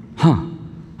demon,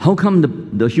 how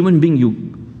come the human being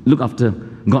you look after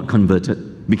got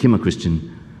converted, became a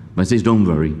Christian? But he says, don't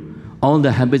worry. All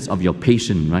the habits of your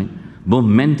patient, right, both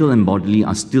mental and bodily,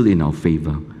 are still in our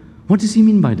favor. What does he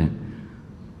mean by that?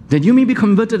 That you may be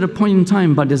converted at a point in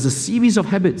time, but there's a series of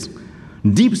habits,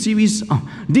 deep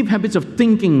habits of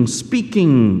thinking,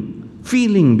 speaking,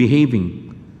 feeling,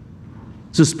 behaving.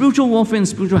 So spiritual warfare and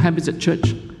spiritual habits at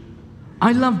church.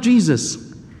 I love Jesus,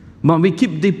 but we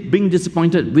keep being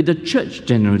disappointed with the church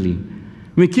generally.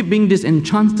 We keep being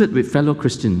disenchanted with fellow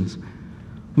Christians.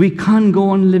 We can't go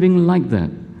on living like that.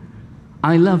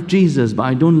 I love Jesus, but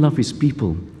I don't love his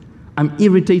people. I'm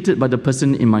irritated by the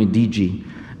person in my DG,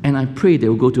 and I pray they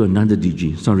will go to another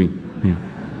DG. Sorry. Yeah.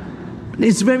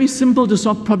 It's very simple to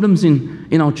solve problems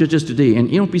in our churches today, and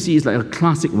ALPC is like a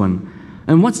classic one.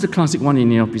 And what's the classic one in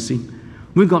ALPC?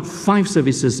 We've got 5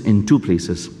 services in 2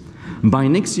 places. By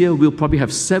next year, we'll probably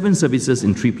have 7 services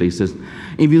in 3 places.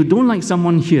 If you don't like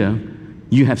someone here,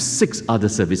 you have 6 other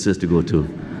services to go to.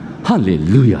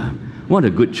 Hallelujah. What a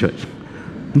good church.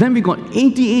 Then we got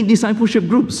 88 discipleship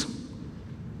groups.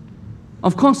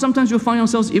 Of course, sometimes you'll find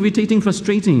ourselves irritating,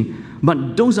 frustrating,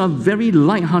 but those are very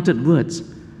light-hearted words.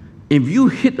 If you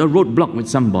hit a roadblock with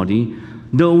somebody,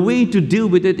 the way to deal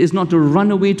with it is not to run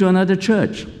away to another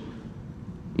church.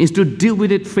 It's to deal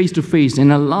with it face to face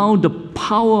and allow the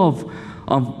power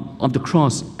of the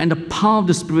cross and the power of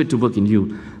the Spirit to work in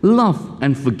you. Love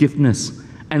and forgiveness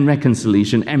and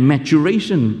reconciliation and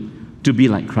maturation to be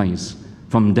like Christ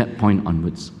from that point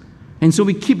onwards. And so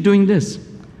we keep doing this.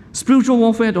 Spiritual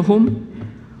warfare at home,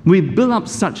 we build up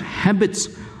such habits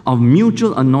of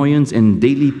mutual annoyance and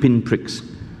daily pinpricks.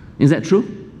 Is that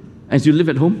true? As you live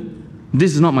at home?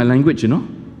 This is not my language,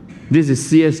 This is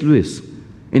C.S. Lewis,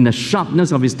 in the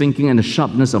sharpness of his thinking and the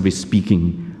sharpness of his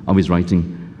speaking, of his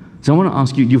writing. So I want to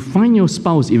ask you, you find your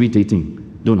spouse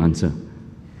irritating? Don't answer.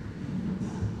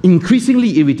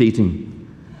 Increasingly irritating.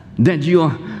 That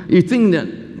you think that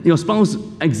your spouse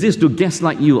exists to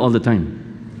gaslight you all the time.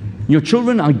 Your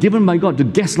children are given by God to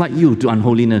gaslight you to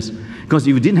unholiness. Because if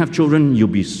you didn't have children, you'll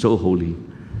be so holy.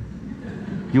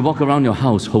 You walk around your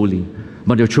house holy.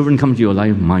 But your children come to your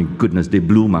life, my goodness, they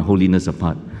blew my holiness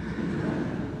apart.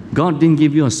 God didn't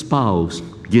give you a spouse,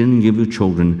 didn't give you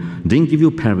children, didn't give you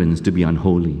parents to be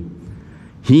unholy.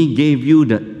 He gave you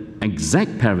the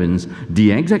exact parents,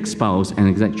 the exact spouse, and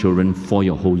exact children for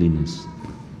your holiness.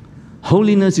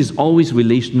 Holiness is always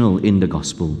relational in the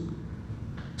gospel.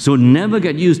 So never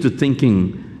get used to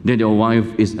thinking that your wife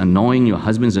is annoying, your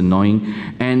husband's annoying.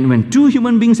 And when 2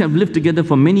 human beings have lived together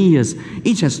for many years,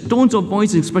 each has tones of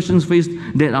voice and expressions faced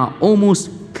that are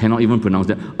almost, cannot even pronounce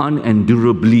that,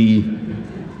 unendurably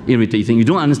irritating. You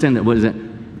don't understand that word, is that?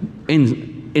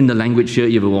 In the language here,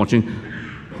 if you're watching,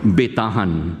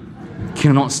 betahan.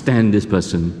 Cannot stand this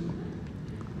person.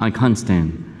 I can't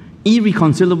stand.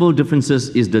 Irreconcilable differences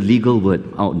is the legal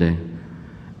word out there.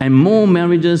 And more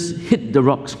marriages hit the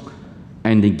rocks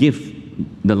and they give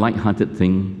the light-hearted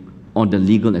thing or the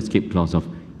legal escape clause of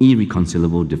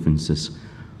irreconcilable differences.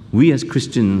 We as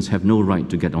Christians have no right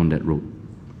to get on that road.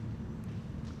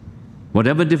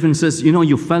 Whatever differences,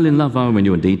 you fell in love when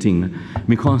you were dating,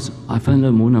 because I fell in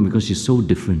love with Mona because she's so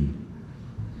different.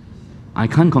 I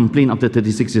can't complain after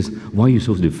 36 years, why are you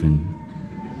so different?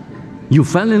 You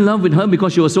fell in love with her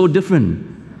because she was so different.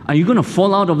 Are you going to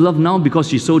fall out of love now because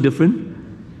she's so different?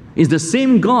 It's the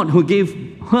same God who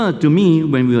gave her to me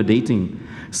when we were dating.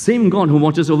 Same God who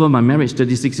watches over my marriage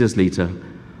 36 years later.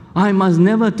 I must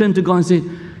never turn to God and say,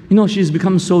 she's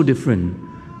become so different.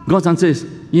 God's answer is,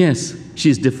 yes,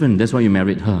 she's different. That's why you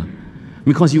married her.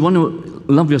 Because you want to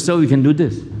love yourself, you can do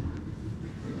this.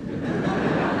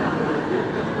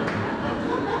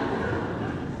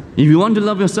 If you want to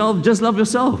love yourself, just love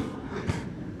yourself.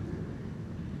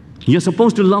 You're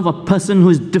supposed to love a person who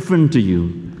is different to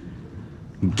you,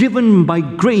 given by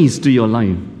grace to your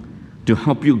life to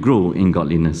help you grow in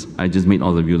godliness. I just made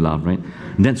all of you laugh, right?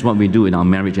 That's what we do in our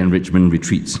marriage enrichment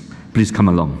retreats. Please come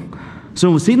along.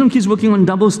 So Satan keeps working on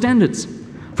double standards.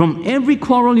 From every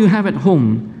quarrel you have at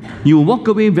home, you walk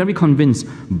away very convinced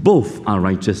both are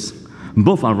righteous,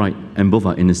 both are right, and both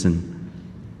are innocent.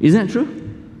 Is that true?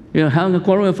 You're having a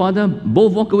quarrel with your father,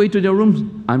 both walk away to their rooms.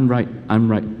 I'm right,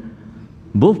 I'm right.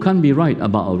 Both can't be right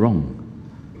about a wrong.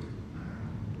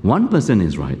 One person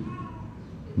is right,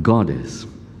 God is.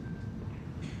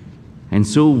 And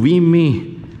so we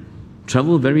may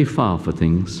travel very far for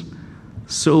things.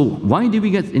 So why do we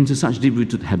get into such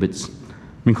deep-rooted habits?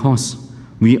 Because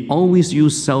we always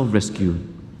use self-rescue.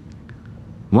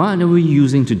 What are we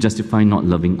using to justify not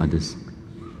loving others?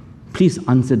 Please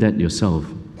answer that yourself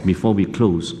before we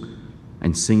close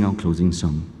and sing our closing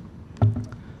song.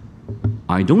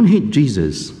 I don't hate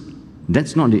Jesus.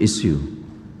 That's not the issue.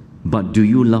 But do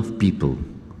you love people?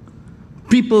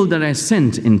 People that are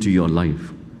sent into your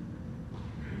life.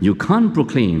 You can't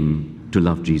proclaim to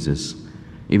love Jesus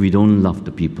if we don't love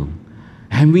the people.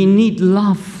 And we need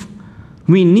love.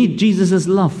 We need Jesus'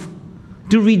 love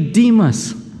to redeem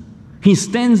us. He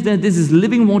stands there. This is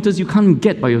living waters you can't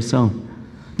get by yourself.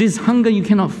 This hunger you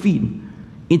cannot feed.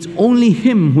 It's only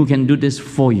Him who can do this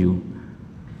for you.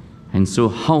 And so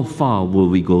how far will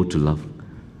we go to love?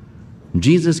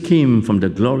 Jesus came from the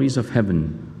glories of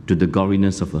heaven to the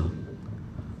goriness of earth.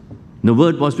 The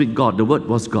Word was with God. The Word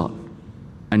was God.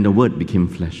 And the Word became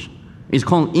flesh. It's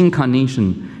called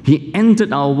incarnation. He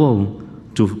entered our world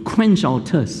to quench our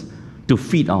thirst, to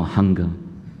feed our hunger.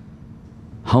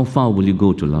 How far will you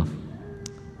go to love?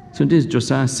 So this is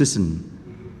Josiah Sisson.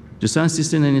 Josiah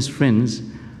Sisson and his friends,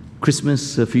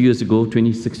 Christmas a few years ago,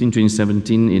 2016,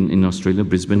 2017, in Australia,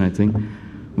 Brisbane, I think,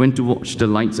 went to watch the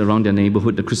lights around their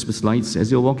neighborhood, the Christmas lights. As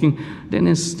they were walking, then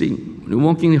as they were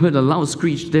walking, they heard a loud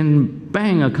screech, then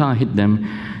bang, a car hit them.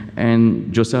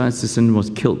 And Josiah Sisson was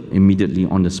killed immediately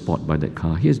on the spot by that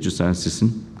car. Here's Josiah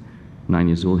Sisson, 9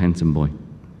 years old, handsome boy.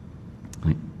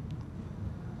 Right.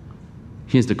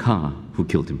 Here's the car which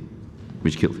killed him.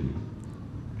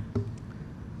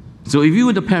 So if you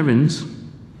were the parents,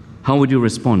 how would you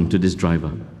respond to this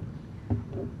driver?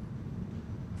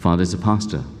 Father's a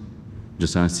pastor.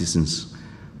 Josiah Sisson's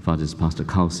father's pastor,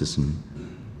 Carl Sisson.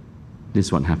 This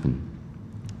is what happened.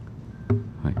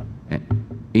 Right.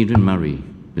 Adrian Murray,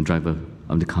 the driver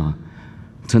of the car,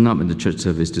 turned up at the church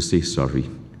service to say sorry,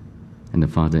 and the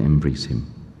father embraced him.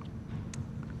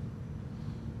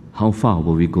 How far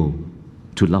will we go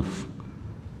to love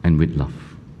and with love?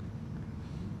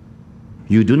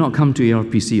 You do not come to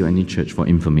ARPC or any church for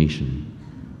information.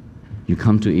 You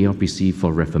come to ARPC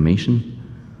for reformation,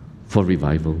 for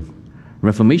revival.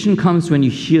 Reformation comes when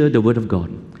you hear the Word of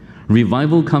God.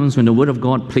 Revival comes when the Word of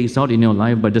God plays out in your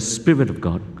life by the Spirit of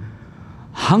God.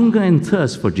 Hunger and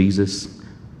thirst for Jesus.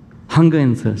 Hunger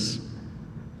and thirst.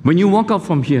 When you walk out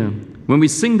from here, when we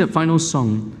sing that final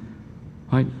song,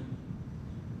 right?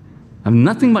 I'm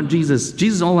nothing but Jesus.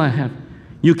 Jesus is all I have.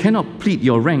 You cannot plead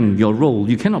your rank, your role.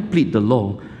 You cannot plead the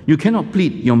law. You cannot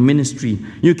plead your ministry.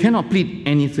 You cannot plead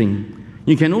anything.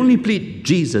 You can only plead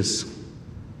Jesus.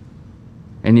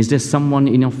 And is there someone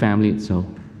in your family itself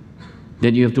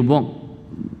that you have to walk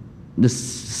the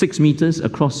 6 meters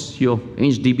across your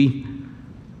HDB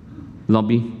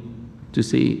lobby to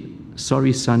say,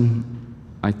 sorry, son,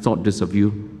 I thought this of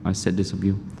you. I said this of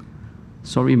you.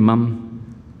 Sorry,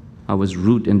 mom, I was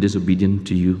rude and disobedient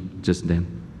to you just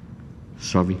then.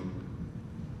 Sorry.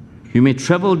 You may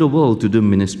travel the world to do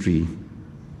ministry,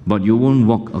 but you won't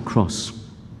walk across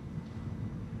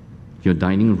your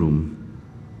dining room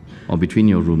or between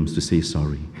your rooms to say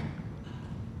sorry.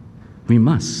 We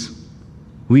must.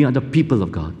 We are the people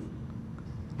of God.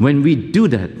 When we do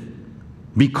that,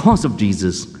 because of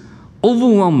Jesus,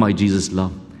 overwhelmed by Jesus'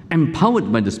 love,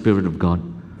 empowered by the Spirit of God,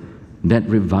 that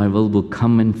revival will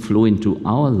come and flow into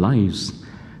our lives,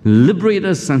 liberate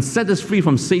us and set us free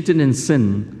from Satan and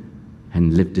sin,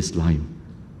 and live this life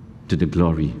to the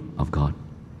glory of God.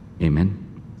 Amen.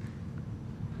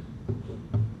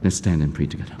 Let's stand and pray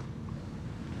together.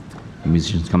 The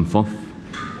musicians come forth.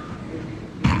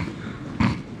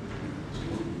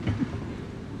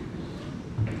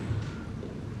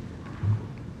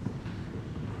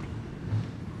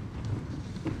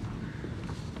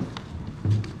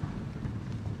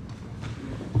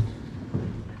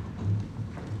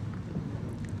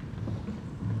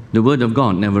 The word of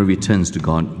God never returns to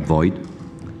God void.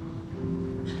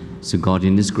 So God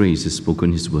in His grace has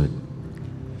spoken His word.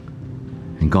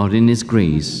 And God in His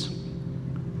grace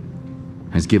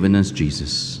has given us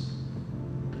Jesus.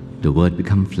 The word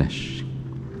become flesh.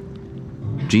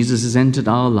 Jesus has entered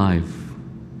our life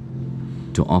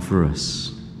to offer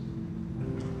us,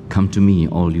 come to me,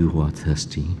 all you who are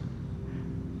thirsty.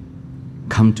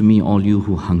 Come to me, all you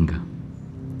who hunger.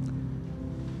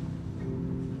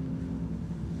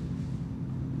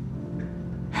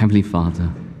 Heavenly Father,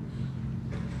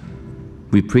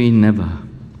 we pray never,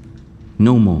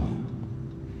 no more,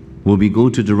 will we go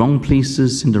to the wrong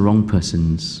places and the wrong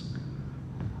persons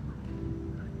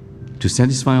to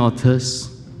satisfy our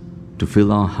thirst, to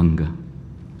fill our hunger.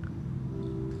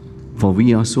 For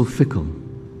we are so fickle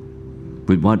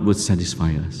with what would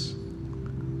satisfy us.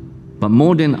 But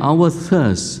more than our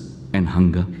thirst and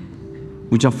hunger,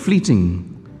 which are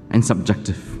fleeting and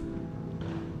subjective,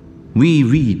 we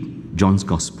read John's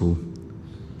Gospel,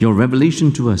 your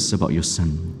revelation to us about your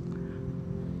Son.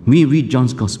 We read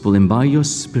John's Gospel, and by your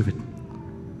Spirit,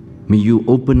 may you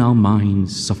open our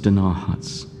minds, soften our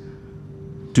hearts,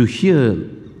 to hear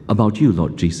about you,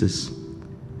 Lord Jesus.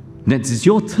 That it's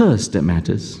your thirst that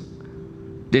matters.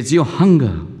 That's your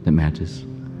hunger that matters.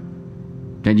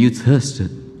 That you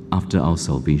thirsted after our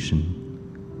salvation,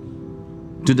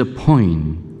 to the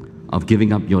point of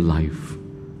giving up your life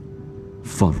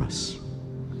for us.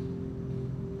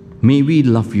 May we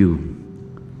love you.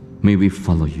 May we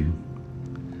follow you.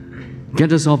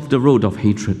 Get us off the road of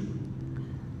hatred.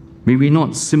 May we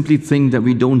not simply think that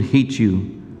we don't hate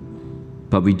you,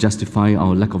 but we justify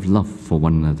our lack of love for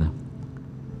one another.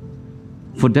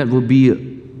 For that will be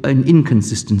an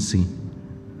inconsistency.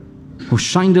 Oh,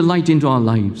 shine the light into our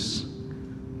lives,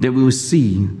 that we will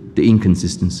see the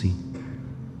inconsistency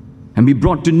and be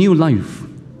brought to new life,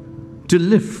 to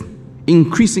live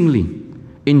increasingly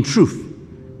in truth,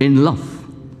 in love,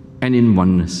 and in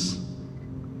oneness.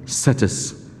 Set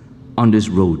us on this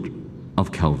road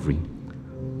of Calvary,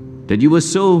 that you were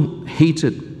so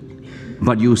hated,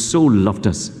 but you so loved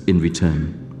us in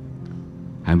return.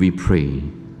 And we pray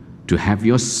to have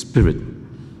your Spirit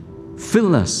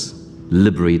fill us,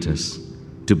 liberate us,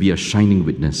 to be a shining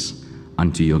witness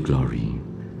unto your glory.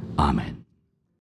 Amen.